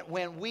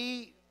 when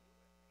we,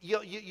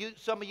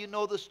 some of you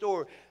know the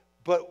story,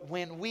 but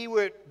when we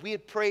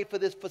had prayed for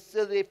this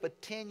facility for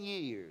 10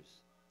 years,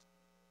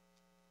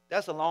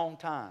 that's a long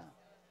time.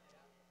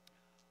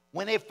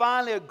 When they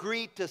finally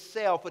agreed to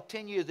sell, for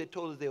 10 years, they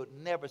told us they would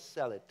never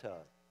sell it to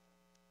us.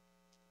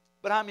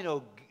 But how many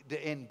know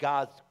in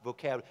God's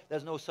vocabulary,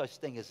 there's no such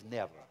thing as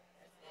never?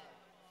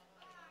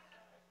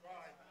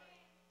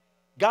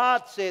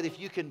 God said, if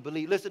you can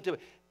believe, listen to me.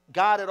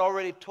 God had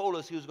already told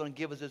us he was going to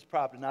give us his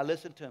property. Now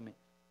listen to me.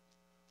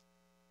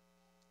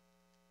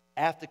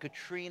 after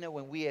Katrina,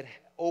 when we had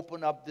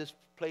opened up this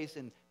place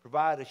and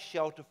provided a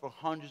shelter for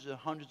hundreds and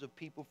hundreds of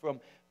people from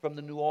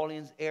the New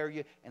Orleans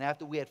area, and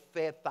after we had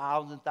fed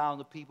thousands and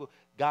thousands of people,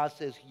 God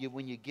says,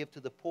 when you give to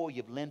the poor,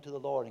 you've lent to the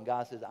Lord, and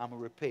God says, I'm going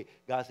to repay.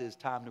 God says, it's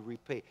time to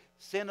repay.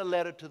 Send a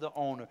letter to the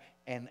owner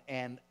and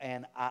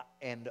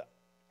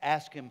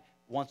ask him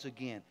once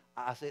again.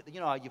 I said, you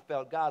know how you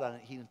felt God?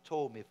 He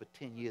told me for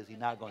 10 years he's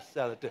not going to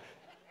sell it to.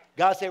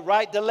 God said,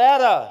 write the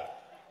letter.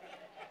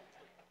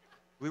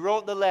 We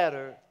wrote the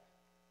letter,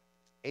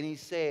 and he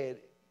said,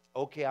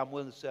 okay, I'm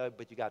willing to sell it,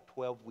 but you got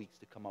 12 weeks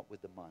to come up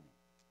with the money.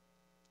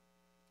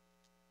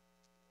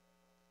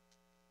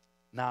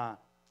 Now,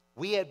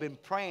 we had been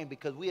praying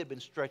because we had been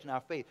stretching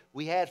our faith.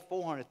 We had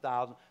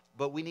 $400,000,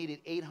 but we needed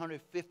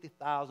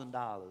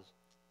 $850,000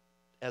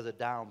 as a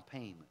down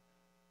payment.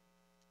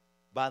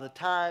 By the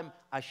time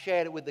I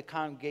shared it with the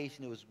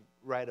congregation, it was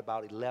right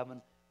about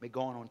 11, maybe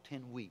going on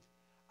 10 weeks.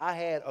 I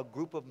had a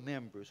group of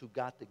members who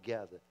got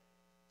together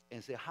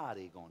and said, how are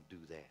they going to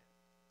do that?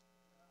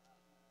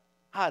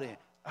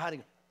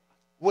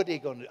 What they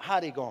going to do? How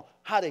they going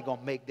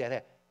to make that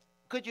happen?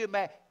 Could you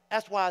imagine?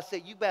 That's why I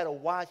say you better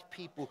watch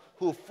people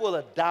who are full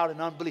of doubt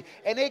and unbelief.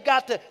 And they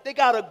got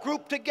a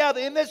group together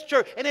in this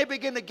church, and they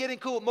begin to get in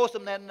cool. Most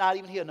of them are not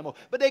even here no more.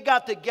 But they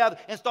got together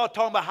and start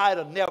talking about how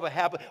it'll never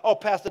happen. Oh,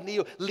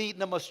 PastorNeil leading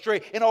them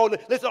astray, and all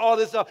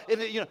this stuff. And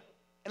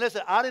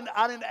listen, I didn't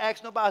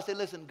ask nobody. I said,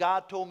 listen,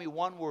 God told me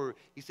one word.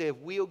 He said, if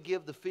we'll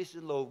give the fish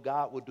and loaves,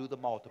 God will do the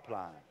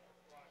multiplying.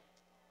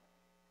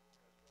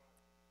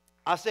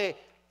 I say,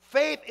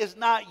 faith is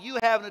not you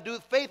having to do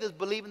it. Faith is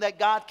believing that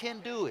God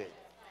can do it.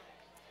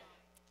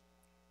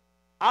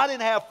 I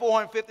didn't have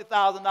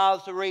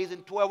 $450,000 to raise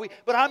in 12 weeks,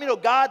 but how many know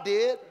God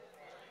did?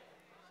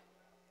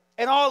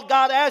 And all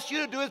God asks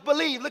you to do is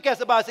believe. Look at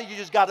somebody and say, you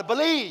just got to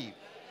believe.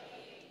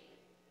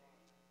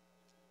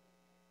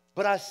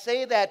 But I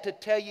say that to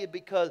tell you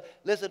because,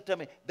 listen to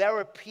me, there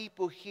are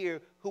people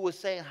here who were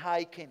saying how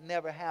it can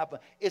never happen.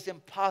 It's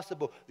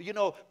impossible.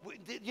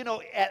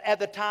 At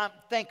the time,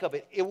 think of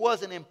it. It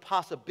was an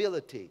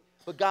impossibility,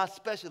 but God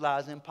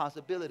specialized in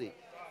possibility.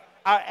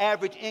 Our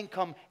average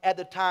income at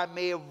the time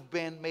may have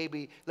been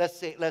maybe, let's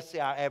say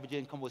our average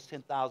income was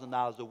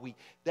 $10,000 a week.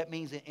 That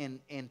means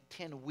in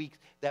 10 weeks,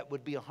 that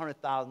would be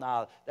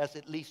 $100,000. That's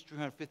at least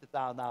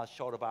 $350,000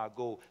 short of our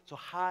goal. So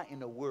how in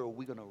the world are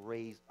we going to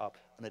raise up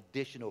an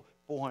additional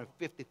 $450,000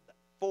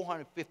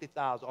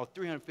 or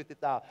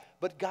 $350,000?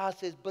 But God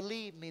says,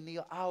 believe me,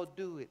 Neil, I'll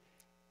do it.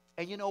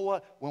 And you know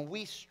what? When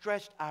we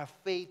stretched our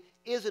faith,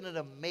 isn't it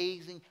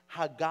amazing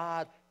how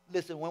God,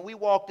 listen, when we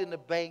walked in the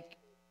bank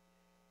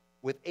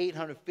with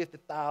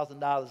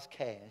 $850,000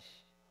 cash.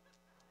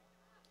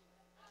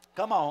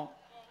 Come on.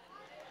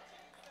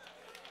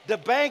 The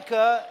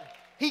banker,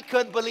 he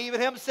couldn't believe it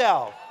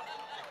himself.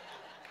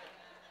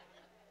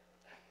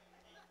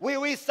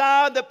 We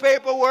signed the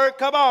paperwork,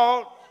 come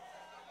on.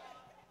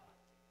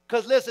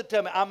 Because listen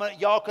to me,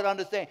 y'all could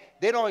understand,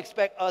 they don't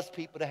expect us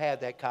people to have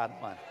that kind of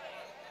money.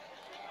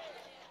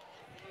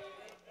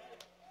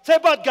 Say,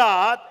 but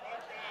God.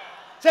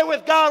 Say,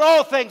 with God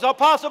all things are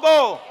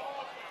possible.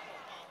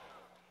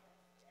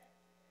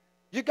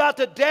 You got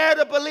to dare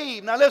to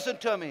believe. Now listen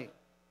to me.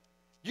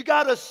 You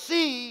got to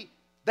see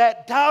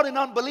that doubt and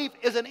unbelief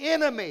is an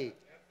enemy.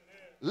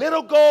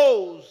 Little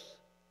goals,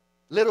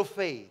 little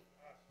faith.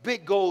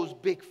 Big goals,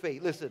 big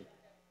faith. Listen,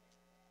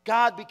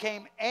 God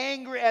became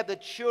angry at the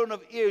children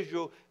of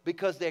Israel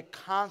because their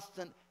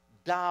constant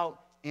doubt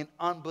and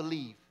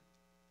unbelief.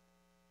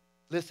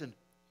 Listen,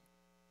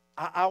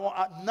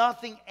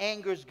 nothing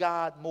angers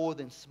God more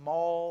than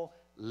small,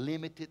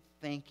 limited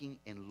thinking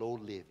and low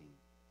living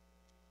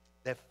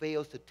that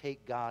fails to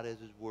take God as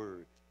his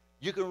word.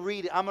 You can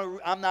read it.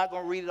 I'm not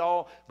going to read it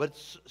all, but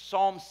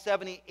Psalm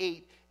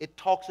 78, it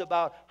talks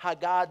about how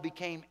God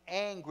became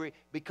angry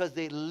because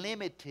they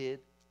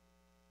limited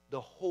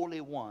the Holy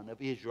One of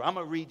Israel. I'm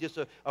going to read just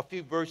a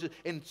few verses.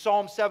 In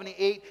Psalm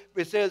 78,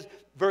 it says,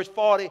 verse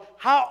 40,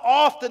 how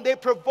often they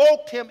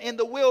provoked him in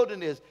the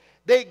wilderness.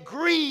 They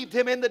grieved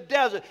him in the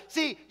desert.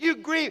 See, you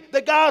grieve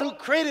the God who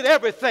created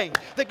everything.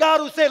 The God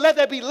who said, let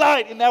there be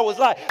light, and there was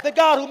light. The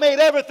God who made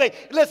everything.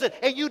 Listen,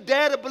 and you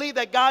dare to believe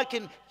that God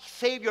can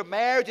save your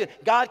marriage, and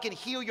God can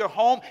heal your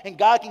home, and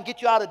God can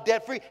get you out of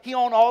debt free. He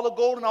owns all the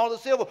gold and all the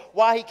silver.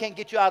 Why he can't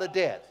get you out of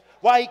debt?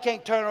 Why he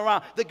can't turn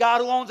around? The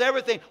God who owns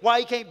everything, why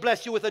he can't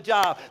bless you with a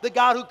job? The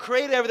God who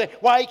created everything,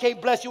 why he can't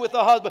bless you with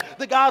a husband?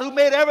 The God who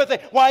made everything,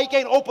 why he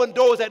can't open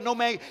doors that no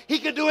man, he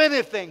can do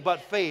anything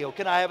but fail.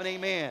 Can I have an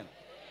amen?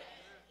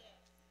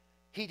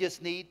 He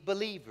just needs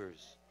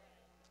believers.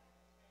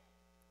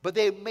 But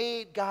they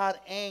made God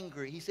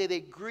angry. He said,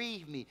 they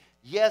grieved me.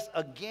 Yes,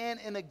 again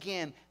and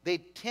again, they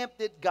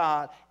tempted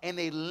God and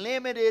they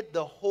limited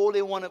the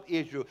Holy One of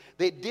Israel.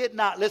 They did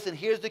not, listen,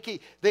 here's the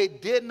key. They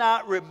did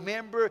not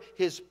remember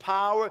his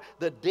power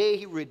the day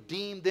he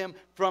redeemed them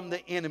from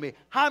the enemy.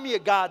 How many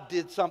of God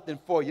did something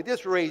for you?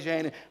 Just raise your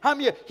hand. How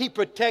many of he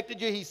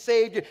protected you, he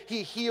saved you,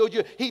 he healed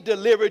you, he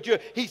delivered you,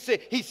 he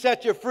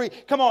set you free?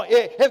 Come on,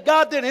 if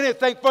God did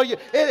anything for you,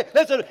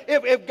 listen,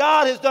 if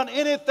God has done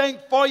anything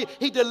for you,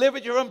 he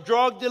delivered you from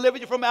drugs, delivered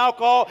you from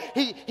alcohol,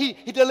 he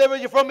delivered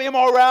you from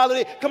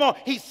immorality. Come on,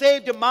 he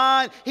saved your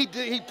mind,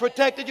 he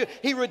protected you,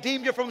 he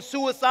redeemed you from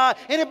suicide.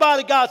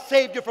 Anybody God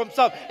saved you from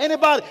something?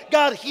 Anybody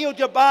God healed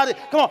your body?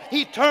 Come on,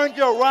 he turned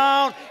you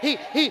around.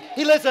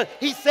 Listen,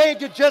 he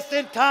saved you just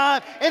in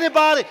time.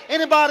 Anybody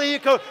here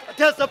could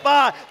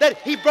testify that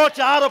he brought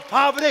you out of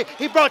poverty,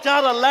 he brought you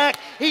out of lack,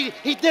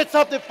 he did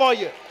something for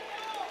you.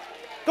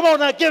 Come on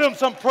now, give him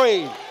some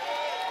praise.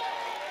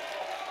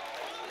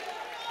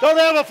 Don't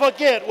ever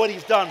forget what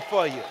he's done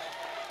for you.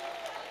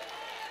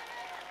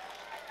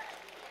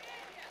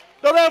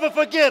 Don't ever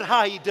forget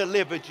how he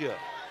delivered you.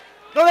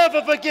 Don't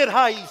ever forget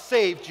how he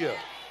saved you.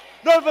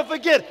 Don't ever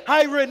forget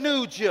how he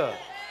renewed you.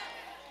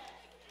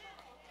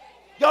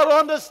 Y'all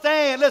don't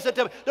understand. Listen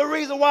to me. The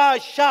reason why I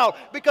shout,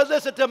 because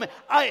listen to me,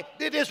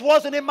 this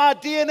wasn't in my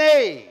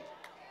DNA.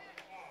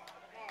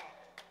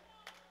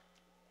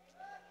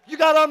 You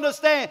got to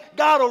understand,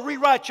 God will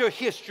rewrite your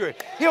history.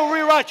 He'll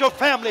rewrite your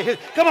family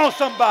history. Come on,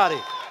 somebody.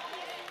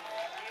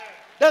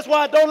 That's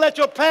why don't let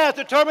your past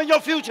determine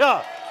your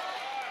future.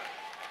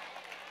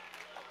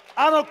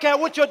 I don't care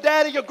what your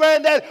daddy, your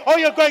granddaddy, or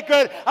your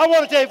great-granddaddy. I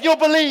want to tell you, if you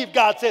believe,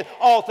 God said,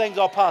 all things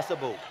are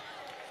possible.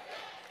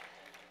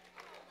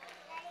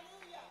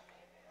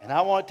 And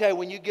I want to tell you,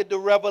 when you get the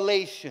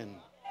revelation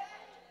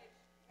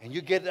and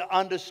you get the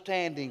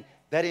understanding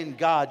that in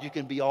God you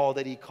can be all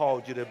that he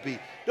called you to be.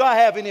 Do I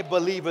have any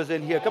believers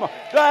in here? Come on.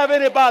 Do I have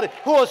anybody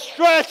who will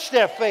stretch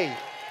their faith?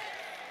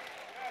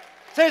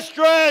 Say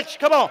stretch.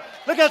 Come on.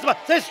 Look at somebody.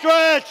 Say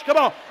stretch. Come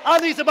on. I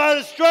need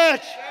somebody to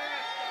stretch.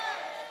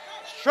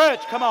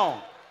 Stretch. Come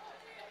on.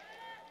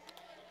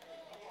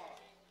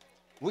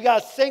 We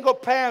got single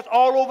parents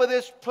all over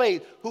this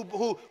place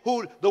who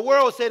the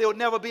world said they would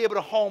never be able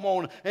to home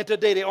own, and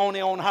today they own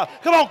their own house.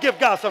 Come on, give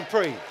God some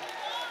praise.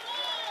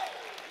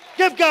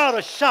 Give God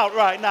a shout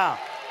right now.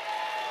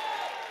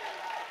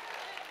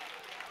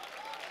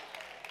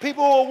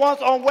 People who were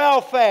once on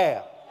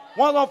welfare,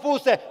 once on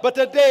food stamps, but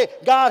today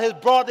God has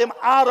brought them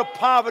out of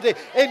poverty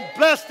and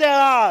blessed their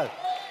lives.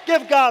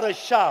 Give God a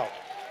shout.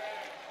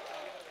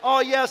 Oh,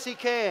 yes, he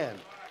can.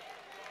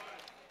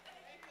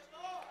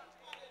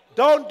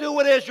 Don't do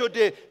what Israel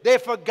did. They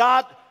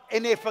forgot,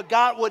 and they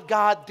forgot what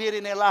God did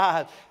in their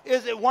lives.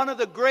 Is it one of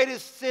the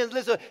greatest sins?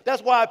 Listen,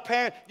 that's why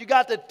parents, you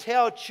got to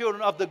tell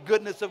children of the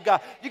goodness of God.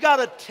 You got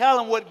to tell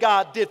them what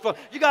God did for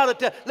them. You got to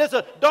tell,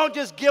 listen, don't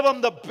just give them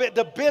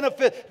the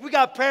benefit. We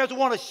got parents who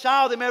want to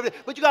shower them everything,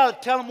 but you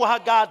got to tell them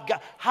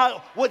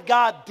what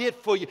God did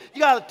for you.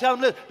 You got to tell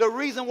them, listen, the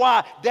reason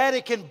why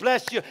Daddy can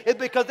bless you is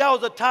because that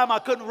was a time I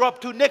couldn't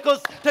rub two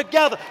nickels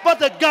together, but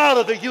the God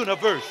of the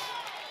universe.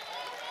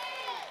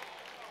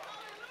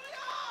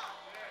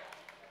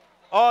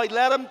 Oh,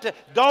 let them,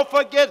 don't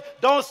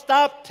forget, don't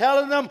stop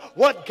telling them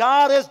what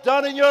God has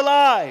done in your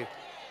life.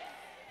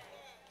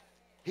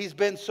 He's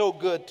been so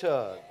good to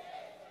us.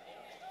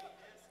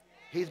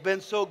 He's been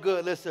so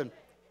good. Listen,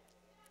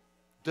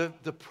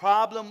 the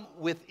problem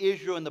with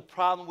Israel and the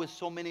problem with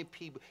so many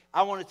people,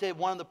 I want to say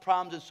one of the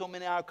problems in so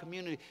many of our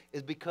community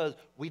is because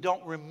we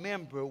don't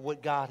remember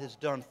what God has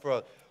done for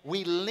us.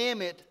 We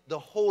limit the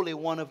Holy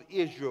One of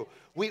Israel.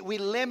 We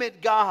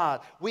limit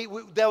God.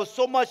 There was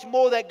so much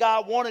more that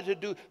God wanted to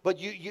do, but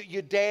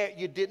you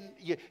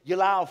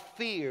allow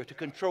fear to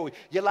control you.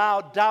 You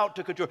allow doubt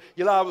to control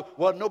you.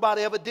 Well,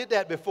 nobody ever did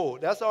that before.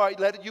 That's all right.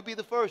 Let you be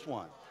the first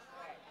one.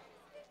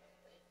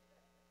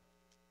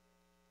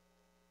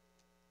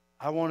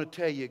 I want to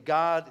tell you,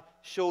 God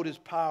showed his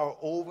power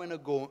over and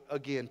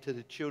again to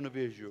the children of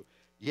Israel.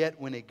 Yet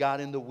when they got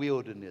in the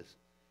wilderness,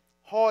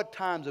 hard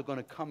times are going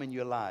to come in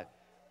your life.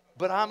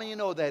 But how many of you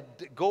know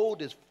that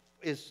gold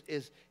is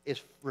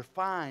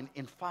refined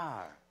in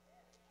fire?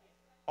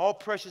 All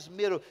precious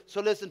metal.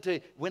 So listen to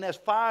you. When there's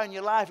fire in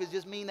your life, it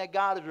just means that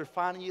God is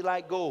refining you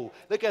like gold.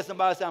 Look at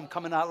somebody and say, I'm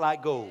coming out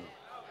like gold.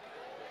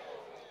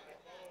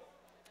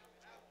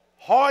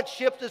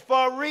 Hardships is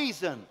for a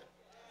reason.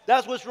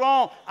 That's what's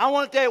wrong. I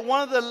want to tell you,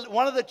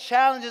 one of the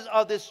challenges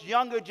of this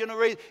younger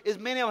generation is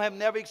many of them have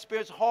never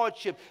experienced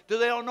hardship. They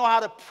don't know how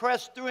to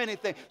press through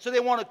anything. So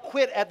they want to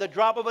quit at the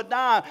drop of a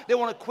dime. They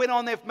want to quit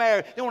on their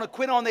marriage. They want to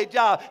quit on their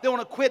job. They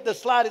want to quit the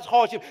slightest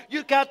hardship.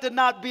 You got to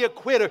not be a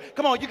quitter.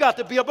 Come on, you got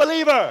to be a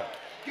believer.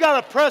 You got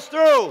to press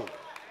through.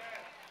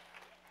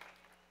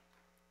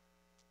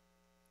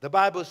 The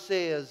Bible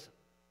says,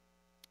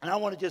 and I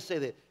want to just say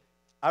that,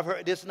 I've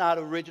heard this is not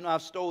original.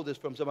 I've stole this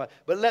from somebody.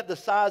 But let the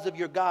size of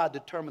your God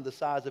determine the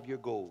size of your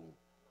goal.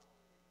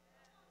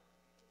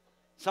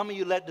 Some of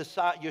you let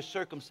your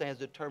circumstance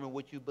determine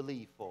what you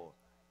believe for.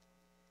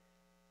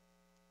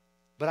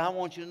 But I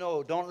want you to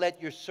know, don't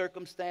let your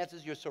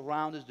circumstances, your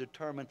surroundings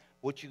determine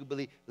what you can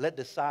believe. Let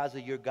the size of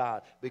your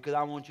God. Because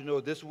I want you to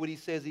know, this is what he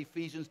says,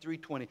 Ephesians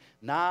 3:20.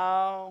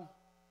 Now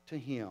to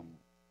him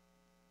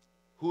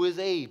who is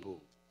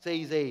able. Say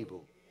he's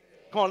able.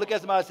 Come on, look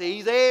at somebody and say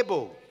he's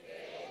able.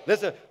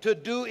 Listen, to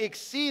do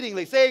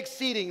exceedingly. Say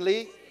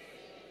exceedingly.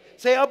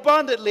 Say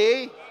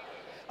abundantly.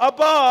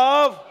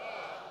 Above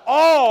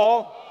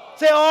all.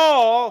 Say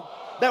all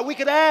that we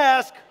could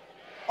ask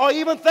or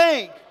even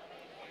think,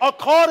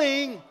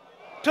 according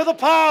to the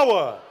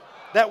power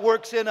that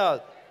works in us.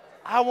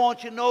 I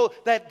want you to know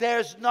that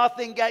there's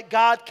nothing that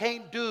God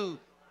can't do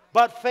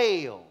but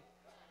fail.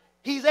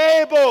 He's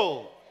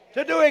able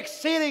to do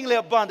exceedingly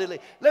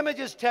abundantly. Let me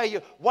just tell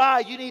you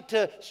why you need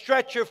to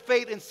stretch your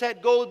faith and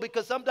set goals,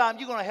 because sometimes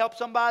you're going to help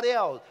somebody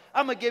else.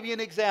 I'm going to give you an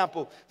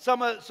example.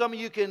 Some of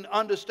you can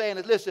understand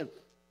it. Listen,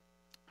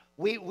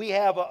 we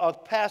have a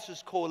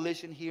pastors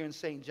coalition here in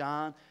St.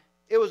 John.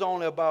 It was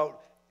only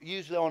about,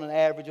 usually on an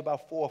average,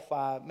 about 4 or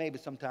 5, maybe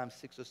sometimes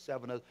 6 or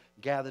 7 of us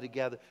gather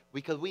together,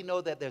 because we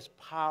know that there's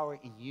power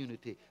in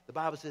unity. The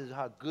Bible says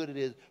how good it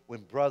is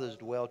when brothers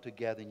dwell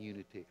together in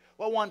unity.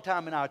 Well, one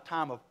time in our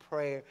time of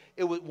prayer,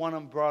 it was one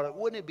of them brought up,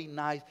 wouldn't it be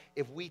nice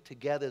if we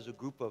together as a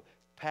group of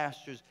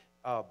pastors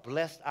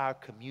blessed our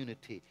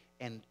community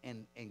and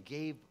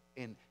gave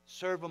and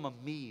served them a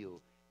meal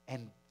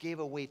and gave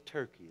away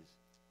turkeys?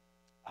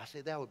 I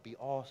said, that would be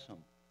awesome.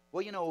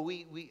 Well, you know,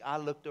 I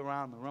looked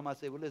around the room. I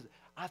said, well, listen,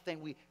 I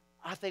think we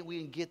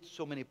can get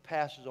so many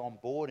pastors on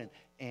board,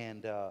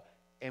 and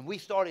we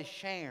started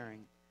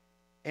sharing.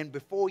 And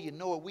before you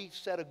know it, we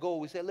set a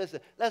goal. We said, listen,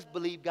 let's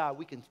believe God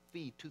we can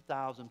feed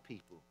 2,000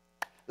 people.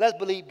 Let's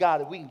believe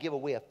God that we can give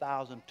away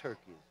 1,000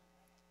 turkeys.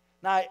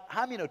 Now,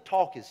 how many know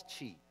talk is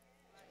cheap?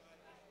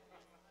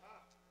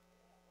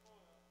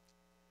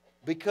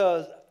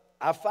 Because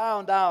I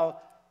found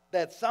out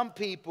that some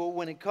people,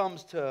 when it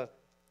comes to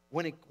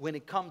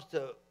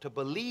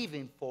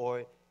believing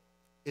for it,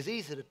 it's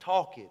easy to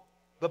talk it.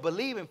 But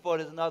believing for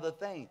it is another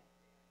thing.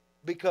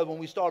 Because when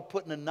we start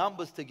putting the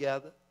numbers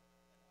together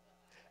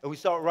and we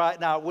start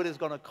writing out what it's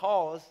going to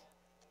cost,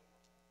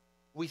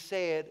 we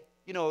said,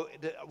 you know,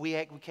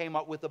 we came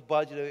up with a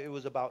budget. It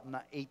was about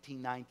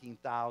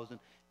 $19,000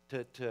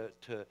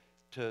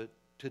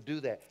 to do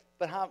that.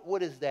 But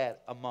what is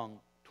that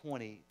among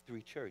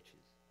 23 churches?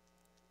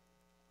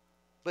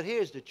 But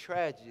here's the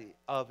tragedy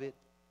of it,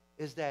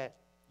 is that,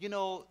 you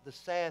know, the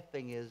sad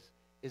thing is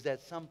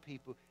that some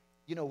people,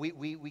 you know,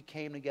 we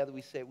came together,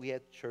 we said, we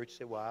had church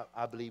say, well,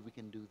 I believe we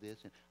can do this,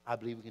 and I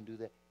believe we can do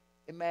that.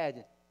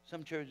 Imagine,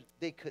 some churches,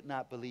 they could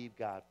not believe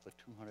God for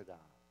 $200.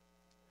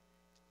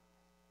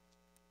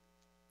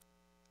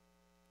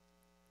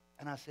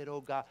 And I said,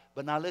 oh, God.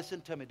 But now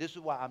listen to me. This is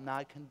why I'm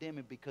not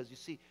condemning, because you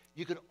see,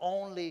 you can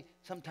only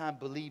sometimes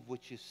believe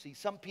what you see.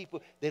 Some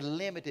people, they're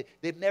limited.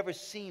 They've never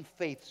seen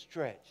faith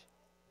stretch.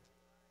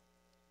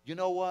 You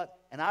know what?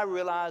 And I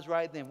realized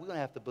right then, we're going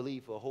to have to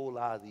believe for a whole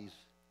lot of these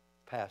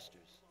pastors.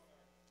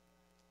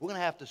 We're going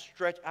to have to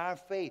stretch our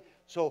faith.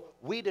 So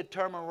we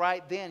determined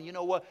right then, you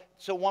know what?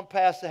 So one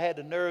pastor had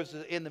the nerves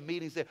in the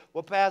meeting, said,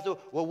 well, Pastor,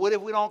 well, what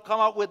if we don't come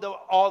up with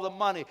all the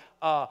money?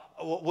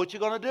 What you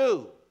going to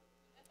do?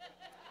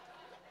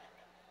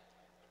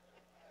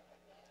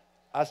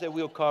 I said,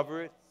 we'll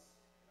cover it.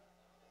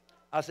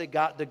 I said,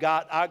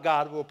 our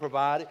God will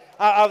provide it.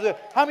 How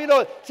many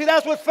know? See,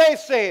 that's what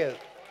faith says.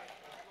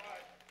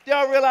 Do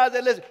y'all realize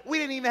that? Listen, we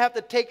didn't even have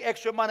to take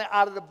extra money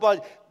out of the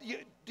budget.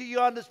 Do you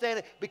understand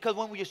it? Because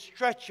when you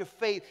stretch your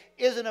faith,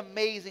 isn't it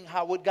amazing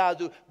what God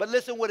do? But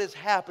listen what has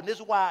happened. This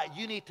is why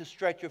you need to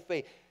stretch your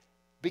faith.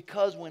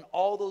 Because when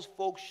all those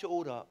folks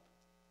showed up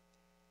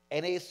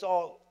and they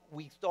saw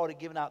we started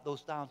giving out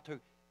those $1,000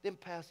 turkeys, then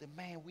Pastor said,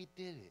 man, we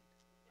did it.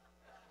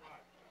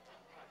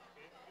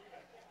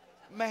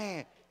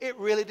 Man, it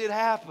really did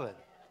happen.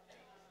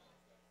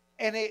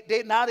 And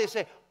now they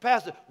say,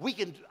 Pastor,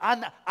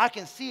 I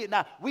can see it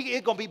now.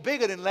 It's going to be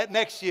bigger than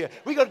next year.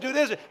 We're going to do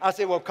this. I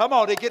say, well, come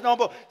on, they're getting on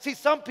board. See,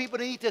 some people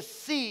need to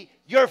see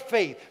your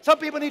faith. Some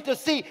people need to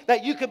see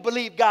that you can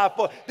believe God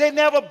for. They've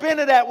never been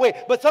it that way.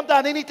 But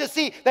sometimes they need to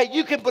see that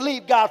you can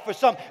believe God for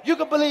something. You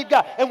can believe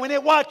God. And when they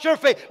watch your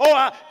faith,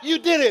 you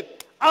did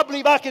it. I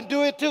believe I can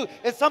do it too.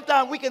 And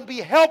sometimes we can be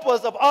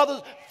helpers of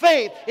others'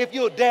 faith if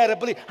you'll dare to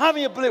believe. How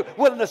many of you are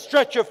willing to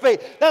stretch your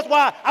faith? That's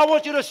why I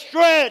want you to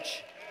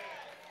stretch.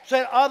 So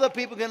that other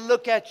people can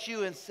look at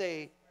you and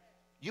say,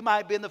 you might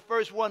have been the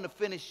first one to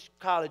finish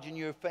college in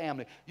your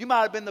family. You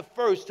might have been the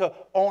first to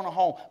own a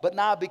home. But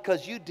now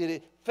because you did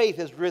it, faith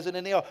has risen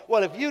in the air.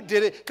 Well, if you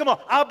did it, come on,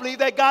 I believe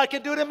that God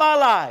can do it in my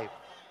life.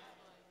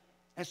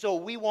 And so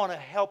we want to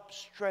help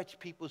stretch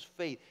people's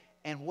faith.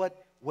 And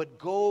what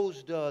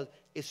goals does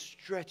is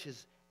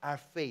stretches our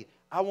faith.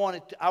 I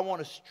want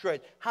to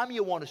stretch. How many of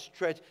you want to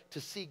stretch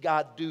to see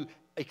God do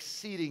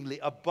exceedingly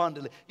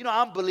abundantly? You know,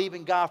 I'm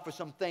believing God for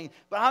some things,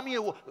 but how many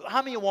of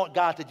you want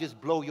God to just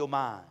blow your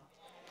mind?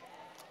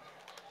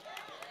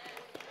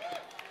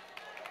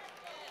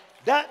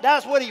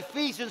 That's what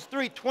Ephesians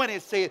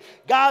 3:20 says.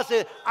 God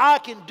said, I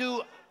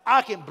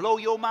can blow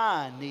your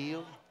mind,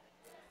 Neil.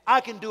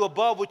 I can do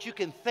above what you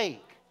can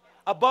think,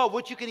 above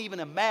what you can even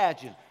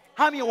imagine.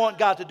 How many of you want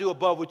God to do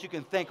above what you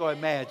can think or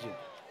imagine?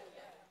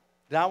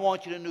 Then I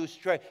want you to know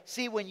straight.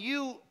 See, when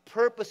you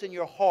purpose in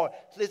your heart,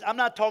 so listen, I'm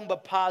not talking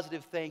about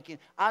positive thinking.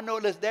 I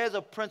know there's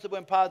a principle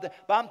in positive,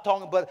 but I'm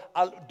talking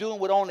about doing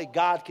what only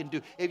God can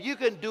do. If you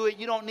can do it,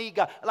 you don't need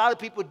God. A lot of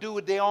people do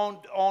with their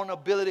own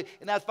ability,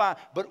 and that's fine.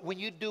 But when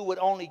you do what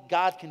only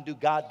God can do,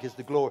 God gets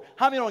the glory.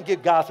 How many want to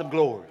give God some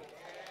glory?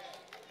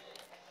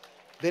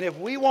 Then if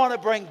we want to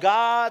bring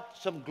God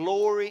some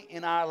glory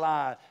in our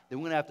lives, then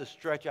we're going to have to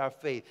stretch our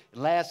faith.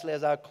 And lastly,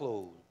 as I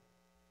close,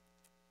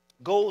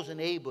 goals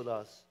enable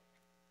us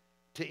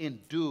to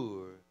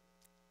endure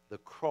the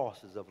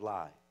crosses of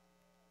life.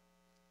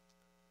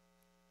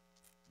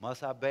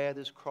 Must I bear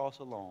this cross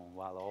alone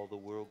while all the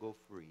world go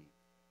free?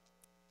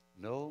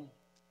 No,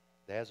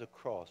 there's a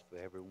cross for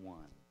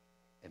everyone,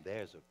 and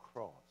there's a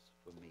cross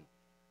for me.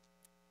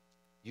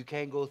 You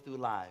can't go through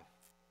life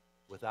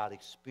without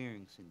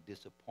experiencing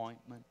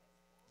disappointment,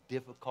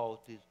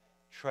 difficulties,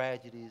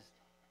 tragedies.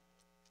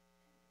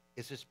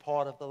 It's just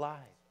part of the life.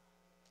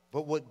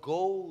 But what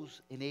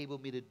goals enable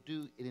me to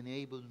do, it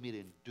enables me to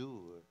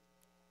endure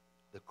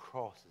the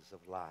crosses of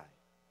life.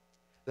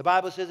 The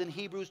Bible says in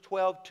Hebrews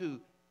 12:2,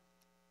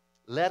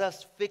 let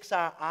us fix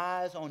our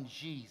eyes on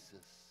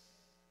Jesus,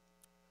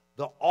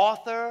 the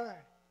author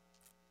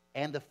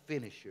and the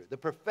finisher, the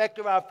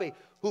perfecter of our faith,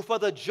 who for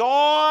the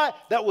joy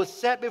that was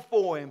set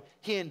before him,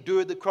 he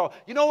endured the cross.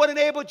 You know what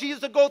enabled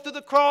Jesus to go through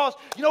the cross?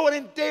 You know what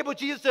enabled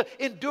Jesus to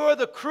endure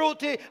the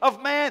cruelty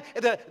of man,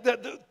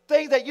 the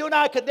things that you and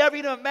I could never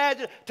even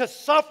imagine, to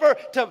suffer,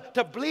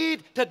 to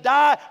bleed, to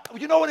die?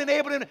 You know what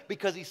enabled him?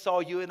 Because he saw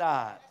you and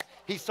I.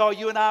 He saw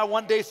you and I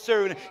one day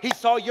serving. He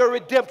saw your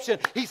redemption.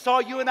 He saw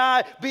you and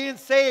I being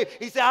saved.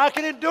 He said, I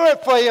can endure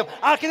it for him.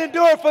 I can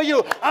endure it for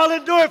you. I'll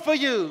endure it for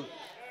you.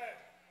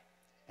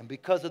 And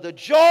because of the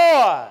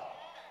joy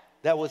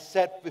that was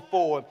set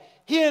before him,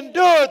 he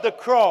endured the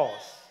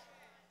cross,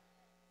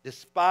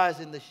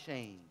 despising the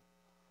shame,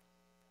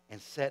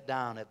 and sat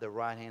down at the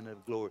right hand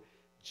of glory.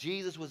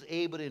 Jesus was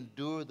able to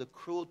endure the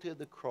cruelty of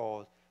the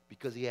cross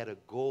because he had a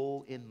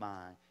goal in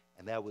mind,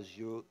 and that was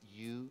you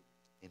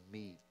and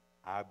me,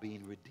 our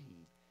being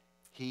redeemed.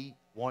 He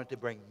wanted to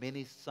bring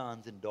many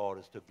sons and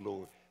daughters to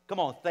glory. Come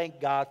on,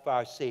 thank God for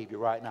our Savior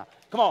right now.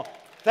 Come on.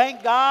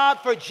 Thank God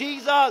for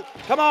Jesus.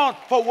 Come on,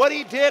 for what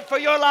he did for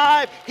your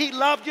life. He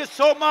loved you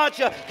so much.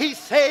 He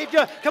saved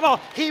you. Come on,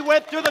 he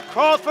went through the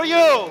cross for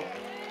you.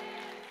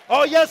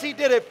 Oh, yes, he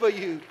did it for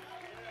you.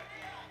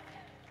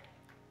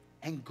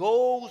 And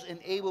goals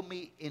enable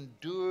me to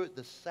endure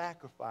the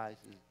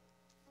sacrifices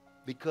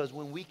because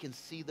when we can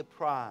see the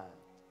prize.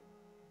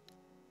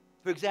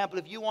 For example,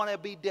 if you want to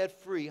be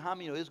debt free, how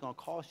many know it's going to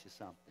cost you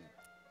something?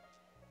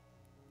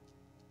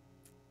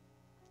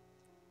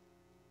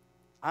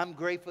 I'm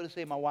grateful to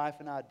say my wife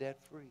and I are debt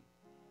free.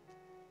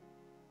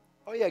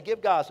 Oh yeah,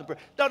 give God some praise.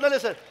 Don't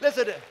listen.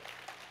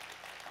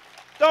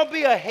 Don't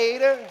be a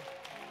hater.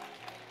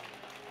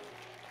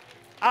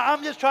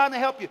 I'm just trying to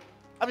help you.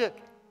 I'm just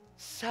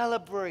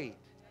celebrate.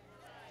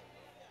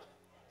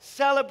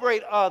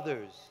 Celebrate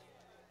others.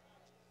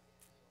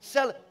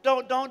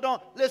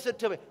 Don't listen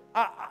to me.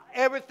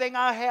 Everything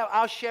I have,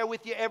 I'll share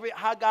with you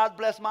how God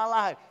blessed my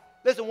life.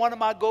 Listen, one of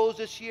my goals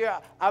this year,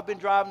 I've been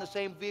driving the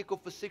same vehicle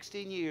for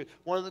 16 years.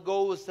 One of the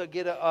goals was to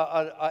get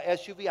a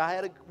SUV. I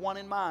had one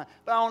in mind,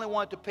 but I only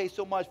wanted to pay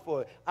so much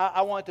for it.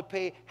 I wanted to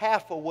pay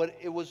half of what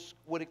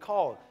it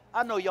cost.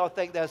 I know y'all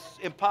think that's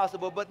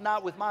impossible, but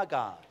not with my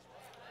God.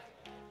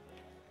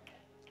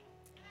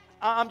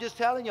 I'm just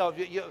telling y'all,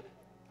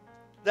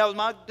 that was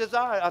my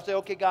desire. I say,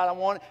 okay, God, I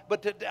want it.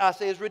 But I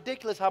say, it's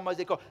ridiculous how much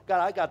they cost. God,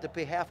 I got to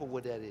pay half of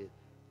what that is.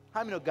 How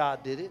many know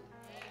God did it?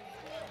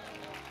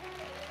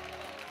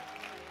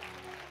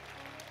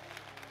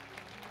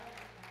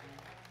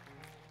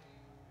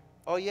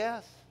 Oh,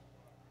 yes.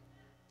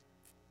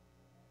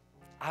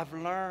 I've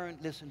learned,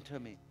 listen to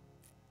me.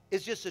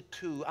 It's just a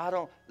tool.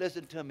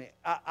 Listen to me.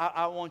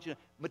 I want you to,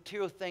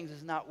 material things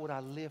is not what I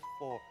live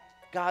for.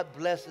 God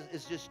blesses,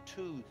 it's just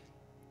tools.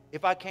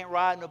 If I can't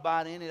ride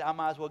nobody in it, I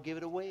might as well give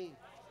it away.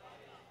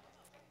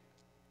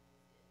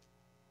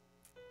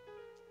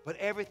 But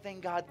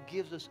everything God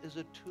gives us is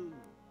a tool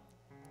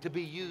to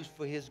be used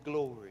for his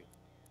glory.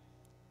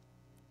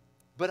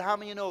 But how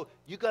many of you know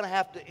you're going to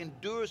have to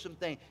endure some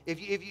things?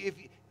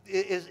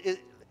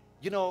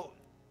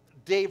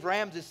 Dave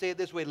Ramsey said it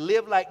this way,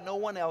 live like no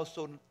one else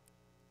so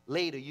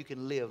later you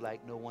can live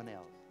like no one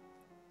else.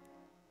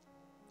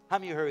 How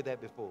many of you heard that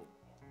before?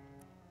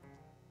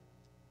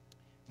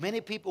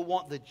 Many people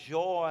want the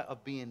joy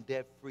of being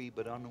debt-free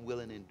but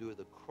unwilling to endure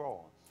the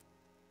cross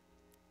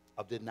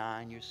of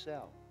denying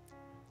yourself.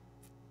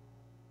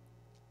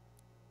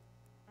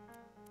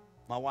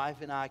 My wife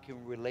and I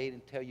can relate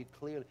and tell you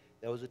clearly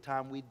there was a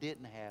time we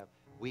didn't have.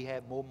 We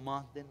had more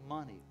month than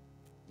money.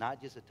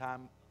 Not just a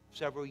time,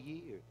 several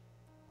years.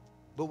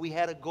 But we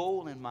had a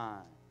goal in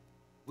mind.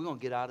 We're going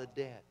to get out of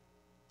debt.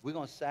 We're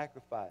going to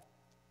sacrifice.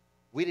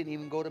 We didn't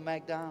even go to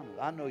McDonald's.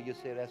 I know you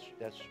say that's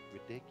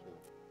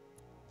ridiculous.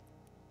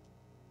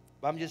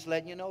 But I'm just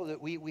letting you know that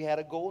we had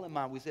a goal in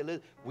mind. We said,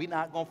 listen, we're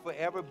not going to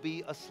forever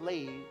be a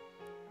slave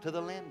to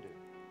the lender.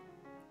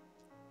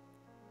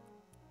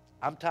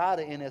 I'm tired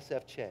of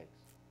NSF checks.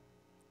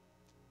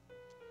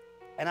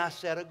 And I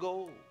set a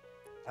goal.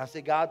 I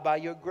said, God, by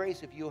your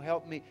grace, if you'll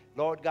help me,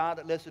 Lord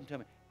God, listen to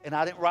me. And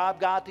I didn't rob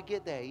God to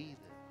get there either.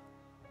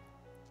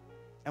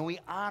 And we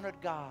honored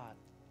God.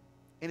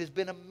 And it's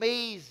been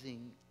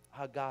amazing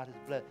how God has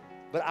blessed.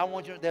 But I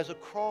want you to know there's a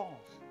cross.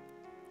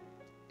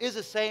 It's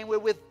the same way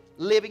with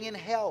living in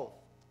health.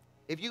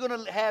 If you're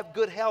going to have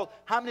good health,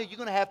 how many of you are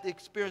going to have to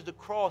experience the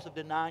cross of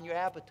denying your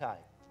appetite?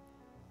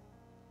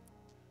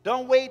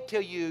 Don't wait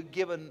till you're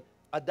given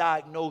a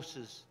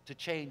diagnosis to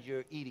change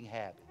your eating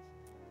habits.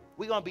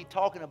 We're going to be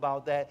talking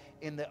about that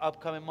in the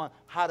upcoming month,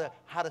 how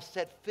to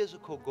set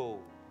physical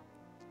goals.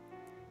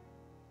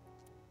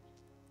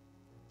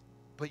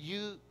 But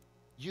you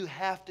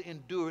have to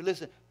endure.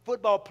 Listen,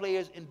 football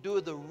players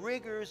endure the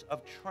rigors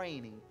of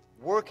training,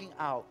 working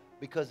out,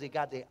 because they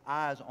got their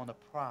eyes on the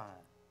prize.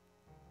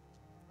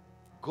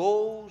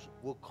 Goals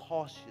will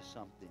cost you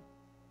something.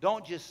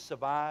 Don't just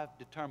survive,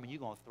 determine you're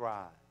going to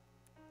thrive.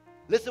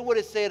 Listen what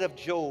it said of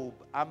Job.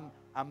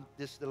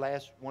 This is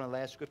one of the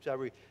last scriptures I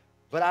read.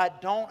 But I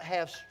don't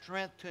have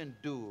strength to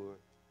endure.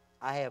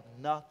 I have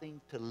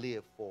nothing to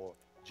live for.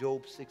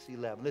 Job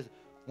 6:11. Listen,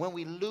 when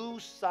we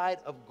lose sight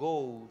of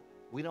gold,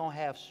 we don't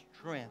have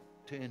strength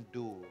to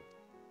endure.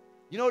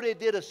 You know, they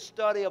did a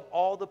study of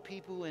all the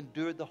people who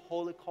endured the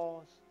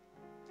Holocaust.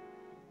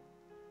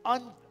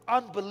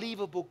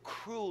 Unbelievable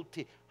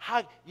cruelty.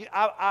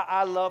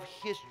 I love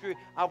history.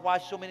 I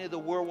watched so many of the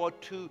World War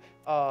II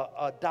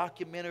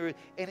documentaries,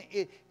 and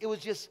it was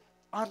just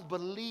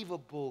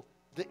unbelievable,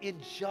 the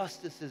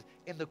injustices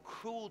and the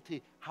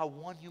cruelty, how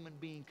one human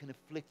being can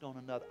inflict on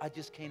another. I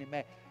just can't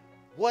imagine.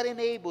 What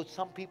enabled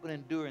some people to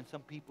endure and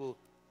some people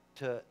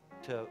to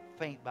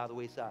faint by the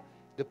wayside?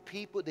 The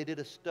people, they did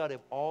a study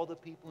of all the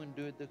people who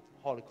endured the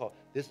Holocaust.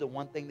 This is the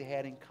one thing they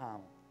had in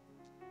common.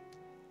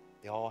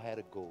 They all had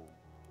a goal.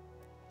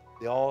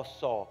 They all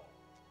saw.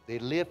 They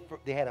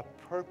had a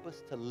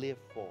purpose to live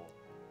for.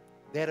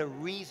 They had a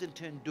reason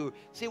to endure.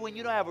 See, when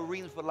you don't have a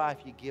reason for life,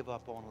 you give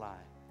up on life.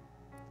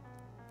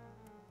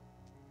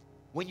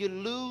 When you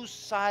lose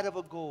sight of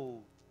a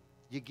goal,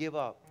 you give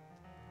up.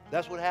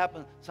 That's what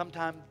happens.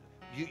 Sometimes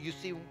you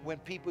see when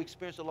people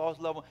experience a loss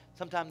level,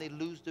 sometimes they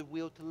lose the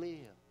will to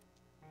live.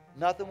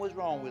 Nothing was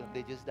wrong with them.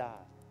 They just died.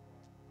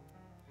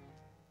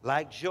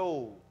 Like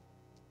Job.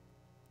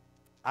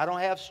 I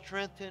don't have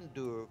strength to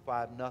endure if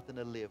I have nothing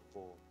to live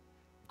for.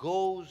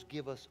 Goals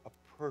give us a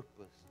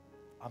purpose,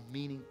 a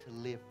meaning to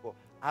live for.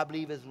 I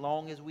believe as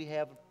long as we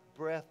have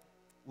breath,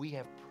 we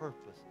have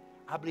purpose.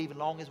 I believe as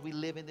long as we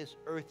live in this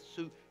earth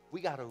suit, we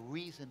got a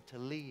reason to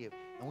live.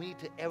 And we need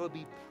to ever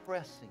be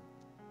pressing.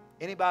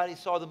 Anybody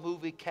saw the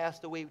movie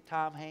Castaway with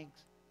Tom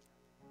Hanks?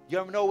 You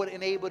ever know what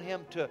enabled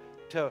him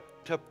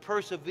to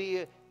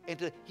persevere?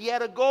 He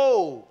had a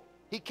goal.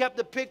 He kept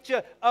a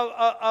picture of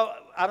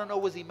I don't know,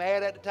 was he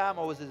mad at the time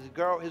or was it his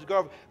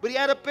girlfriend? But he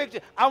had a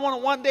picture. I want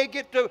to one day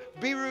get to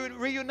be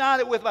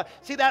reunited with my.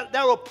 See, that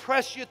will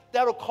press you.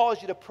 That will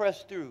cause you to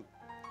press through.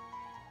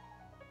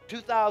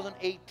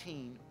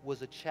 2018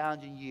 was a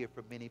challenging year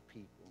for many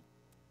people.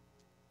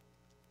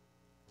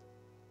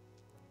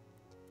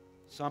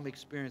 Some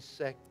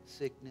experienced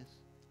sickness.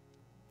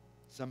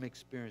 Some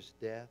experienced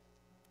death.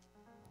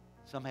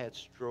 Some had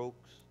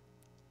strokes.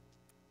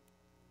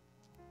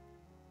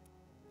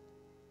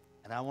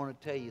 And I want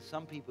to tell you,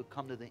 some people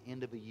come to the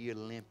end of a year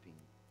limping.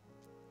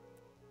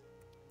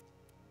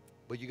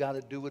 But you got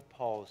to do what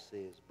Paul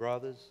says.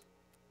 Brothers,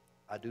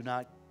 I do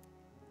not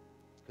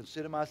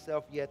consider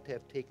myself yet to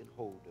have taken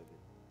hold of it.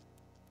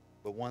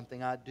 But one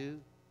thing I do,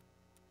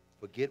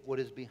 forget what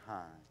is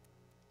behind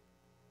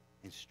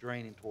and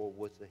straining toward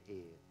what's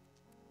ahead.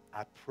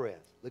 I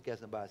press. Look at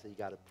somebody and say, you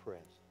got to press.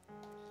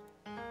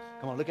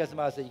 Come on, look at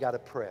somebody and say, you got to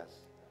press.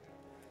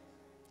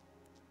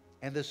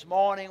 And this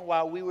morning,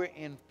 while we were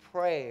in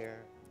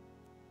prayer,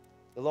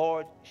 the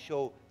Lord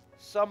showed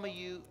some of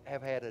you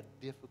have had a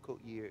difficult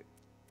year.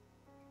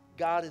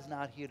 God is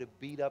not here to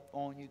beat up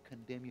on you,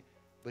 condemn you,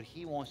 but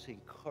He wants to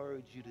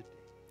encourage you today.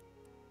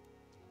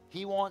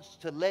 He wants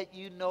to let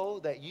you know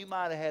that you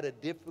might have had a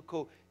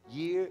difficult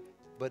year,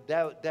 but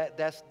that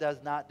does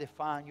not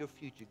define your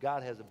future.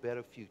 God has a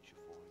better future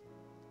for you.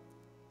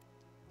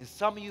 And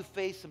some of you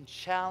face some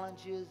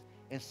challenges,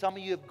 and some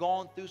of you have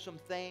gone through some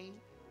things.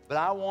 But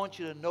I want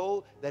you to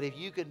know that if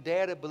you can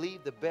dare to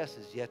believe, the best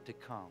is yet to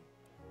come.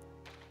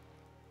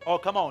 Oh,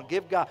 come on,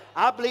 give God.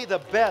 I believe the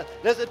best.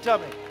 Listen to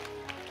me.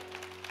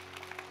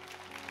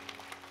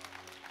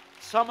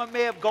 Some of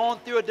may have gone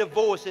through a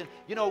divorce. And,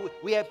 you know,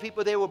 we have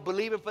people, they were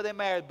believing for their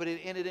marriage, but it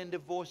ended in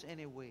divorce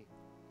anyway.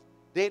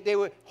 They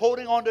were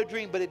holding on to a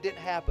dream, but it didn't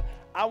happen.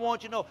 I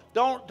want you to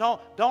know,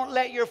 don't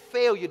let your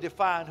failure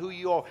define who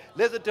you are.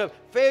 Listen to me.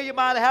 Failure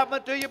might have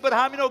happened to you, but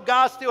how many know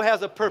God still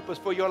has a purpose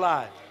for your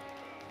life?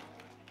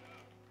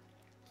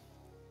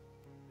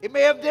 It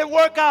may have didn't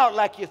work out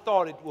like you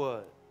thought it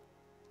would.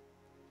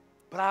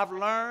 But I've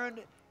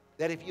learned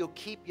that if you'll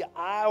keep your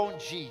eye on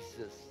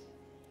Jesus,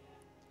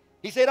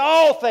 He said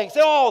all things,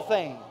 say all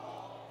things,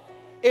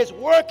 is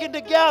working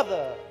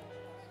together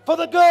for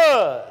the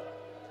good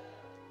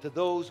to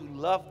those who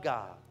love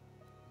God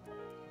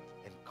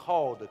and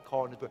called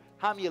according to His purpose.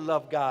 How many of you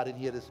love God in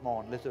here this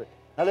morning? Listen.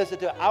 Now listen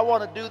to it. I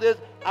want to do this.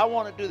 I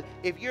want to do this.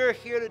 If you're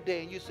here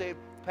today and you say,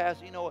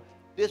 Pastor, you know what?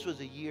 This was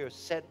a year of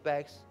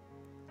setbacks.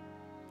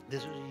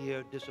 This was a year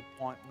of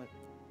disappointment.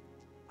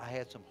 I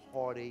had some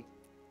heartache.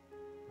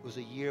 It was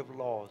a year of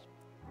loss.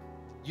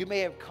 You may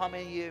have come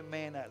in here,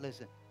 man,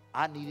 listen,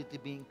 I needed to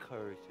be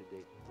encouraged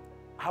today.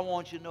 I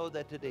want you to know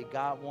that today.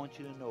 God wants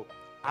you to know.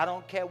 I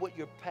don't care what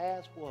your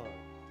past was.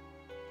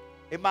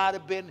 It might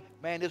have been,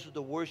 man, this was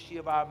the worst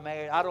year of our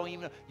marriage. I don't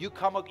even know. You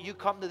come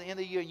to the end of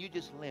the year and you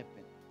just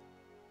limping.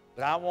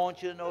 But I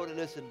want you to know that,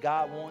 listen,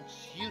 God wants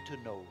you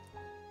to know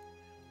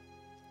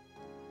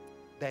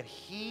that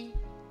He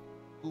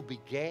who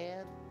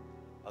began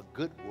a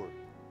good work,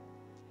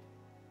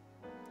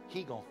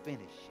 He gonna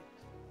finish it.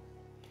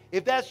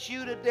 If that's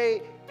you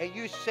today and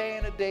you're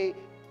saying today,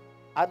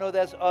 I know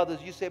that's others.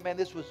 You say, man,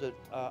 this was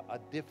a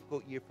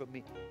difficult year for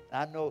me.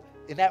 I know,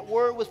 and that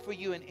word was for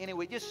you. And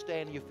anyway, just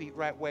stand on your feet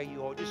right where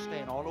you are. Just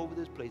stand all over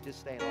this place. Just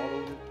stand all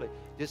over this place.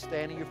 Just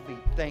stand on your feet.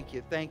 Thank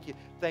you, thank you,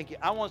 thank you.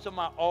 I want some of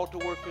my altar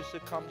workers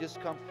to come.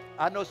 Just come.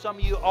 I know some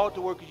of you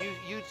altar workers,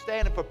 you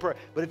standing for prayer.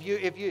 But if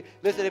you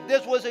listen, if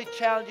this was a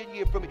challenging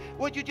year for me,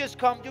 would you just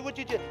come? Would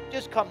you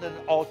just come to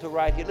the altar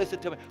right here? Listen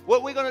to me.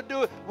 What we're gonna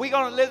do? We're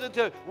gonna listen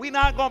to. We're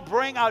not gonna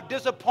bring our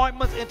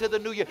disappointments into the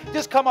new year.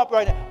 Just come up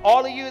right now.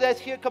 All of you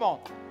that's here, come on.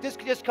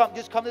 Just come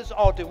to this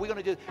altar. We're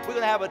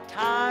gonna have a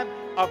time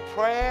of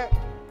prayer,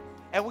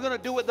 and we're gonna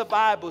do what the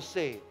Bible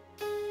said.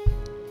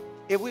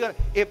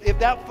 If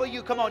that for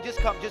you, come on, just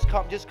come to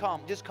the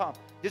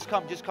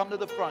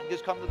front.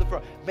 Just come to the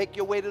front. Make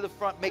your way to the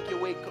front. Make your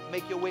way.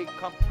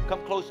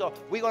 Come closer.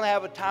 We're gonna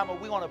have a time where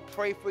we're gonna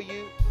pray for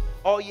you.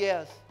 Oh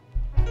yes.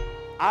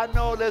 I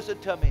know. Listen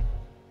to me.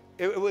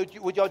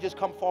 Would y'all just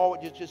come forward?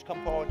 Just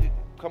come forward.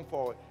 Come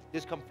forward.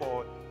 Just come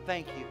forward.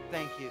 Thank you.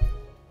 Thank you.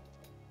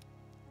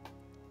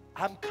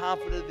 I'm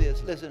confident of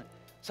this. Listen,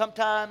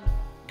 sometimes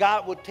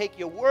God will take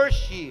your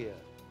worst year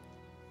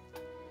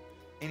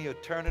and He'll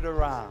turn it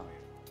around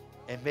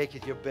and make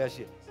it your best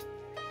year.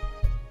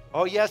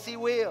 Oh, yes, He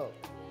will.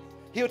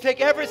 He'll take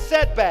every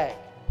setback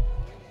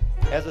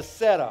as a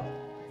setup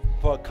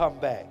for a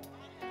comeback.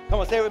 Come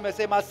on, say it with me.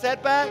 Say, my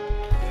setback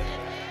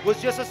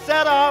was just a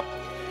setup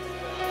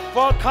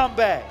for a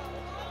comeback.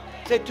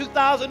 Say,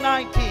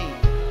 2019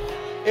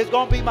 is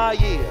going to be my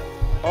year.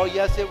 Oh,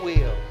 yes, it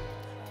will.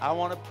 I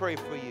want to pray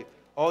for you.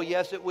 Oh,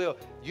 yes, it will.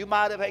 You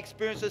might have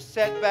experienced a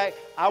setback.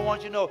 I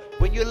want you to know,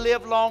 when you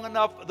live long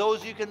enough,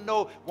 those you can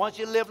know, once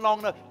you live long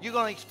enough, you're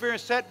going to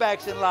experience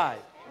setbacks in life.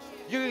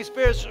 You're going to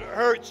experience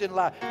hurts in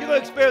life. You're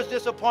going to experience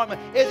disappointment.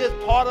 It's just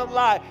part of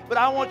life. But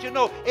I want you to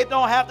know, it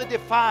don't have to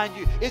define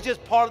you. It's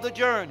just part of the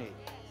journey.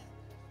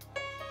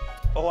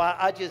 Oh,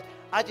 I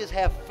just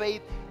have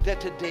faith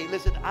that today,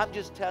 listen, I'm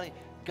just telling you,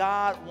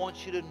 God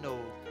wants you to know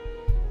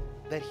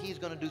that He's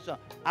going to do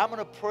something. I'm going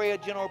to pray a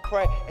general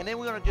prayer, and then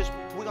we're going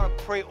to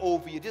pray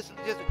over you.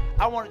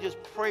 I want to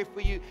just pray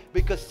for you,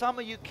 because some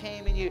of you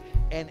came in here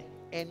and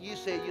you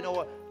said, you know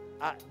what,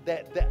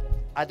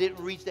 I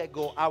didn't reach that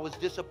goal. I was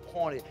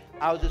disappointed.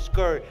 I was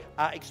discouraged.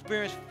 I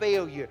experienced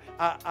failure.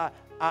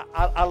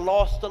 I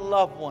lost a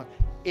loved one.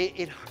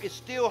 It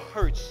still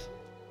hurts.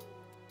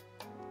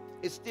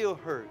 It still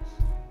hurts.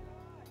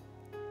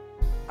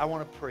 I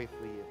want to pray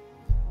for you.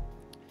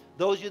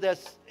 Those of you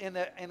that's in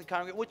the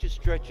congregation, would you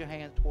stretch your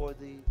hand toward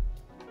these?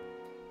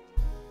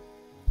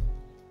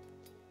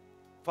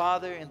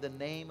 Father, in the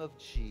name of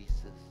Jesus,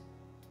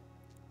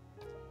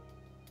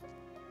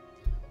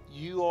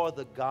 You are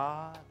the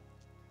God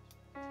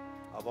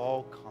of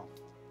all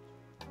comfort.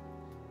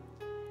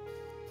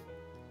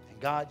 And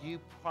God, You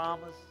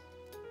promise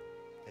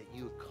that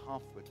You would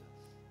comfort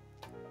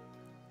us,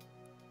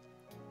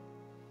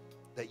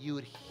 that You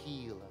would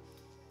heal us,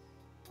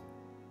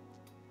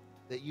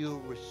 that You will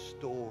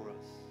restore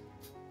us,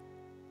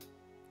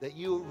 that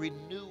You will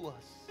renew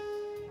us,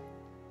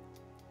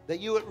 that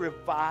You would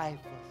revive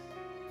us.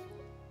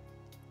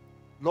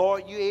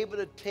 Lord, You're able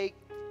to take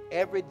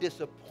every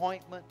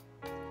disappointment,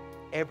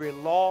 every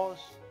loss,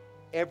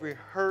 every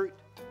hurt,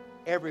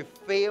 every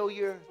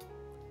failure.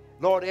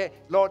 Lord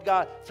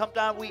God,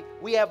 sometimes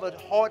we have a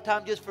hard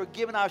time just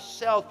forgiving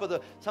ourselves for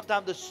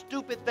sometimes the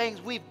stupid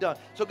things we've done.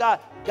 So God,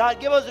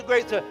 give us the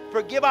grace to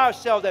forgive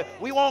ourselves, that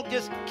we won't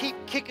just keep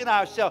kicking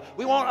ourselves.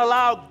 We won't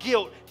allow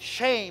guilt,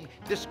 shame,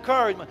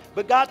 discouragement.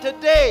 But God,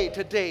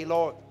 today,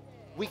 Lord,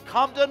 we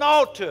come to an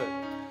altar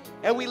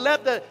and we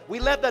let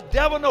the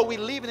devil know we're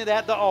leaving it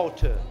at the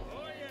altar.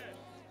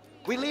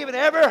 We're leaving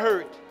every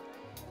hurt,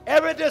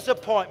 every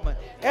disappointment,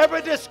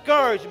 every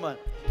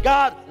discouragement.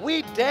 God,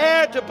 we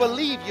dare to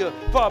believe You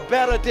for a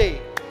better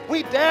day.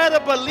 We dare to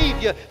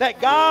believe You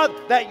that, God,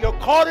 that You're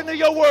according to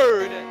Your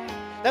word,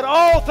 that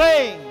all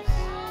things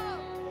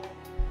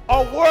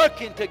are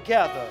working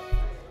together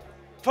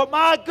for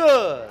my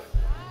good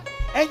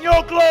and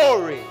Your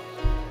glory,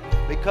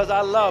 because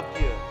I love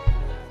You.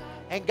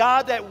 And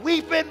God, that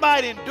weeping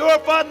might endure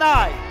for a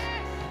night,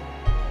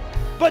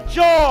 But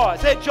joy,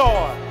 say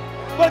joy.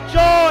 But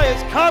joy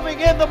is coming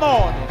in the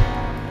morning.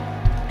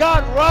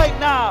 God, right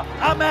now,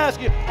 I'm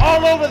asking you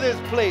all over this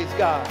place,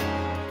 God.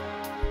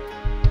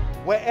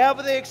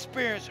 Wherever they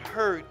experience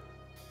hurt,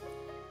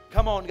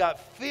 come on, God,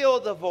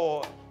 fill the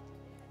void.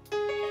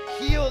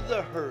 Heal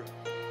the hurt.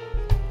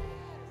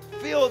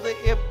 Fill the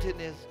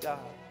emptiness, God.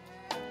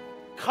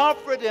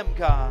 Comfort them,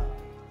 God.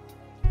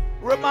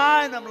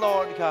 Remind them,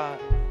 Lord God,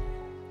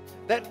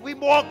 that we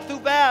walk through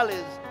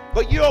valleys,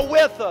 but you're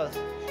with us.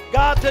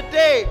 God,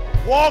 today,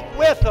 walk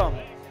with them.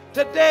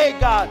 Today,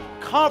 God,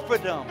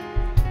 comfort them.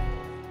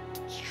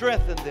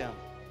 Strengthen them.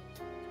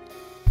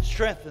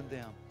 Strengthen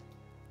them.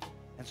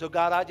 And so,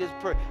 God, I just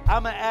pray.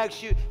 I'm going to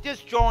ask you,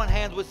 just join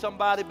hands with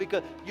somebody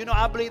because, you know,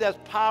 I believe there's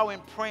power in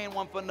praying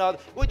one for another.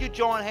 Would you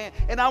join hands?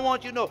 And I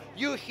want you to know,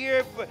 you're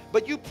here,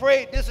 but you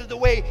pray. This is the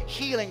way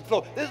healing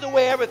flows. This is the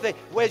way everything.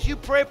 As you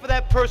pray for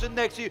that person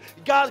next to you,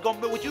 God's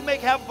going to, what you make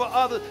happen for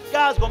others,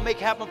 God's going to make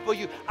happen for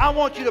you. I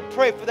want you to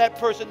pray for that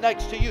person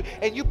next to you,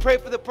 and you pray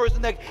for the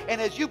person next. And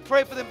as you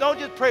pray for them, don't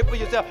just pray for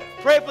yourself.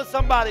 Pray for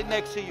somebody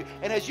next to you.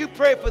 And as you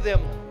pray for them,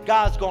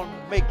 God's going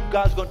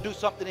to do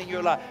something in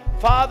your life.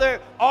 Father,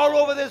 all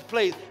over this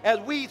place, as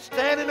we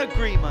stand in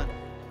agreement,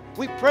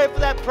 we pray for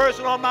that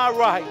person on my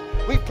right.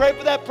 We pray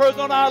for that person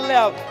on our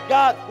left.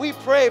 God, we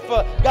pray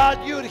for,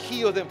 God, you would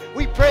heal them.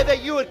 We pray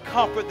that you would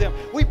comfort them.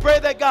 We pray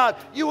that, God,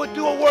 you would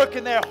do a work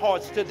in their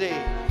hearts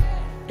today.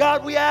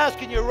 God, we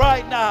asking you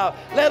right now,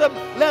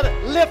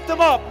 lift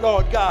them up,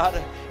 Lord God.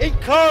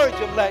 Encourage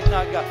them right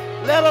now,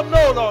 God. Let them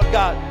know, Lord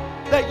God,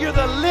 that you're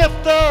the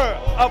lifter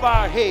of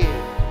our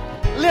head.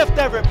 Lift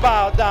every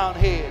bowed down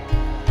head.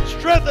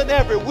 Strengthen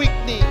every weak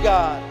knee,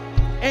 God.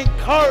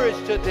 Encourage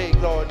today,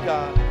 Lord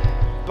God,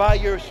 by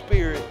your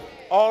Spirit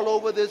all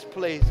over this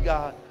place,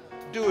 God.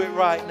 Do it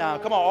right now.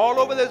 Come on, all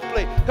over this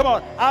place. Come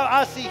on,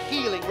 I see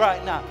healing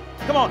right now.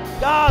 Come on,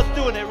 God's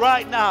doing it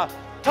right now.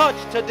 Touch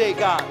today,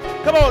 God.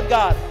 Come on,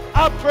 God.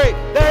 I pray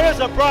there is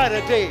a brighter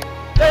day.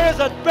 There is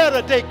a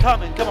better day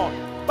coming. Come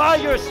on, by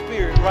your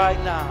Spirit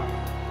right now.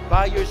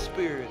 By your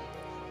Spirit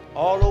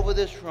all over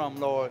this room,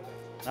 Lord.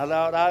 Now,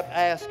 Lord, I'm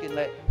asking,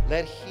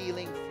 let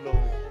healing flow.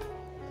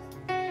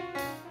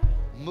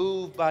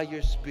 Move by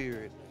your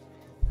Spirit.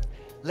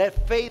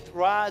 Let faith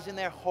rise in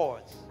their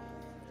hearts.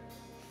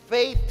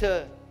 Faith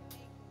to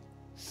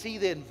see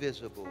the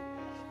invisible.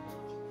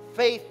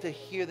 Faith to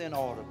hear the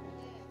inaudible.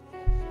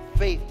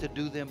 Faith to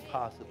do the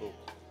impossible.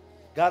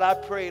 God, I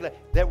pray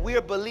that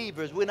we're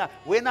believers. We're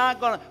not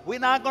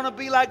gonna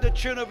be like the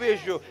children of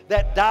Israel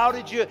that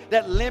doubted you,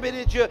 that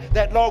limited you,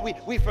 that, Lord,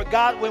 we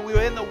forgot when we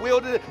were in the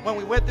wilderness, when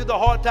we went through the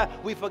hard time,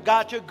 we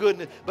forgot your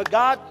goodness. But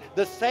God,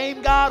 the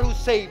same God who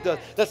saved us,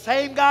 the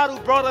same God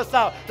who brought us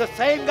out, the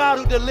same God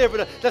who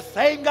delivered us, the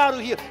same God who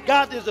healed,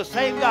 God is the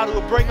same God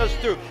who will bring us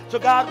through. So,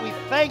 God, we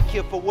thank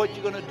you for what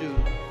you're going to do.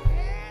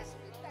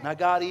 Now,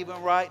 God,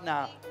 even right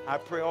now, I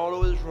pray all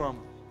over this room,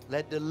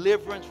 let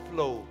deliverance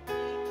flow.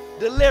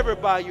 Deliver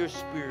by your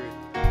Spirit.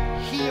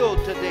 Heal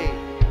today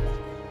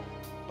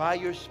by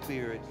your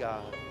Spirit,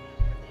 God.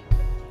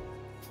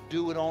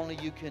 Do what only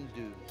you can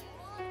do.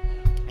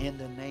 In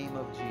the name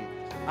of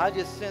Jesus. I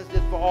just sense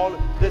this for all.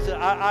 Listen,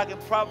 I can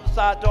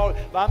prophesy to all,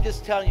 but I'm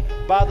just telling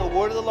you, by the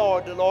word of the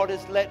Lord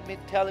is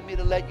telling me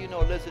to let you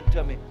know. Listen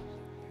to me.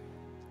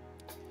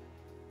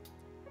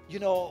 You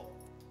know,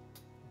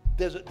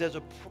 there's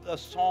a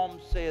psalm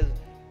says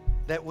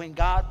that when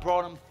God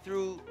brought him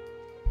through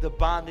the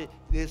bondage,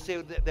 they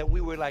say that we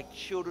were like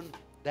children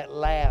that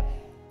laugh.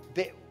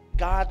 That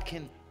God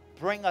can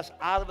bring us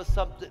out of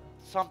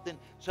something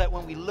so that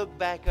when we look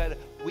back at it,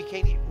 we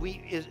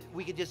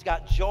can just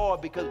got joy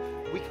because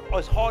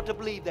it's hard to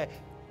believe that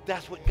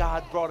that's what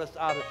God brought us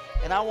out of.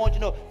 And I want you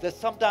to know that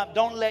sometimes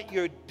don't let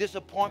your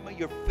disappointment,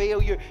 your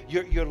failure,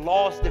 your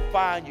loss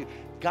define you.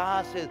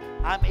 God says,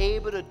 I'm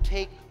able to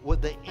take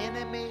what the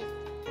enemy,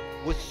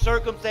 with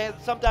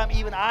circumstance, sometimes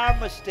even our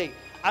mistake,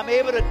 I'm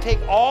able to take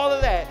all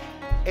of that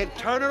and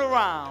turn it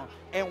around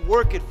and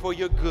work it for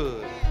your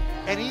good.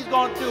 And he's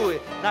going to do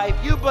it. Now, if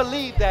you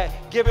believe that,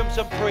 give him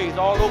some praise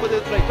all over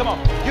this place. Come on.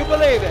 You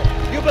believe it.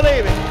 You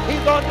believe it. He's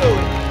going to do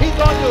it. He's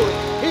going to do it.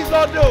 He's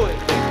going to do it.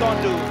 He's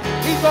going to do it.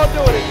 He's going to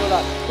do it in your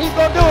life. He's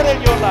going to do it in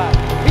your life.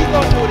 He's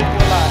going to do it in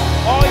your life.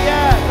 Oh,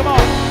 yeah. Come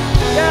on.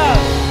 Yes.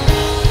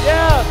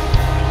 Yes.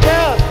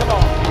 Yes. Come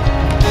on.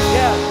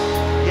 Yes.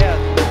 Yes.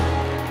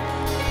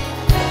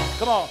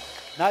 Come on.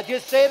 Now,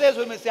 just say this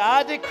with me. Say,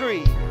 I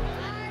decree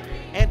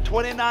in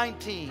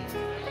 2019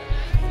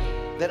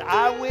 that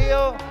I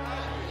will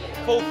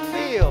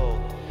fulfill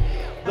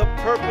the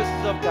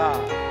purposes of God.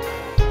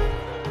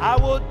 I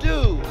will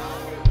do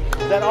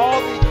that all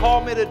that he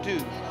called me to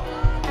do.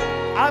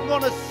 I'm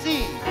going to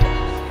see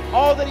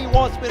all that he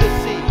wants me to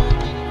see.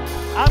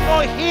 I'm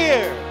going to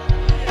hear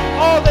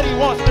all that he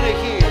wants me to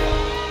hear.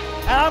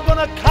 And I'm going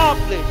to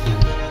accomplish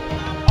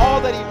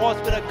all that he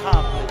wants me to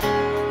accomplish.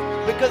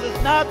 Because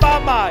it's not by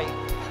might,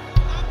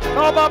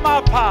 nor by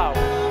my power,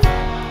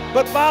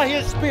 but by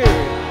his Spirit,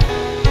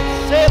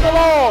 say the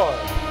Lord.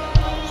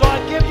 So I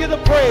give you the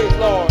praise,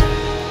 Lord,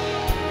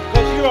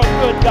 because you're a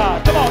good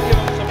God. Come on, give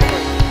him some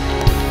praise.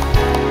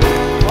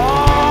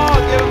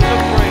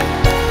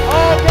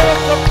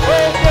 some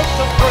praise. Give him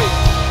some praise.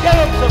 Give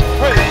him some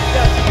praise.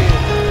 Yes, he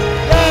is.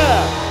 Yeah.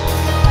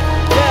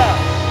 Yeah.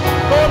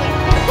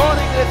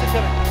 Morning, listen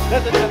to me.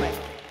 Listen to me.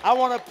 I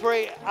want to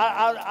pray.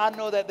 I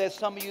know that there's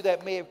some of you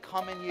that may have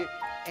come in here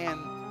and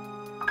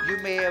you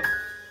may have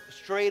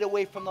strayed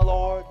away from the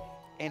Lord.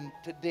 And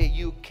today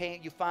you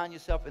find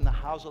yourself in the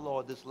house of the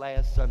Lord this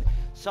last Sunday.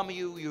 Some of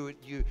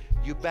you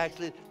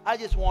backslid. I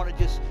just want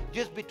to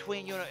just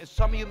between you and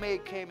some of you may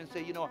have came and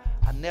say,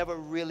 I never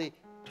really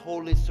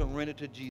totally surrendered to Jesus.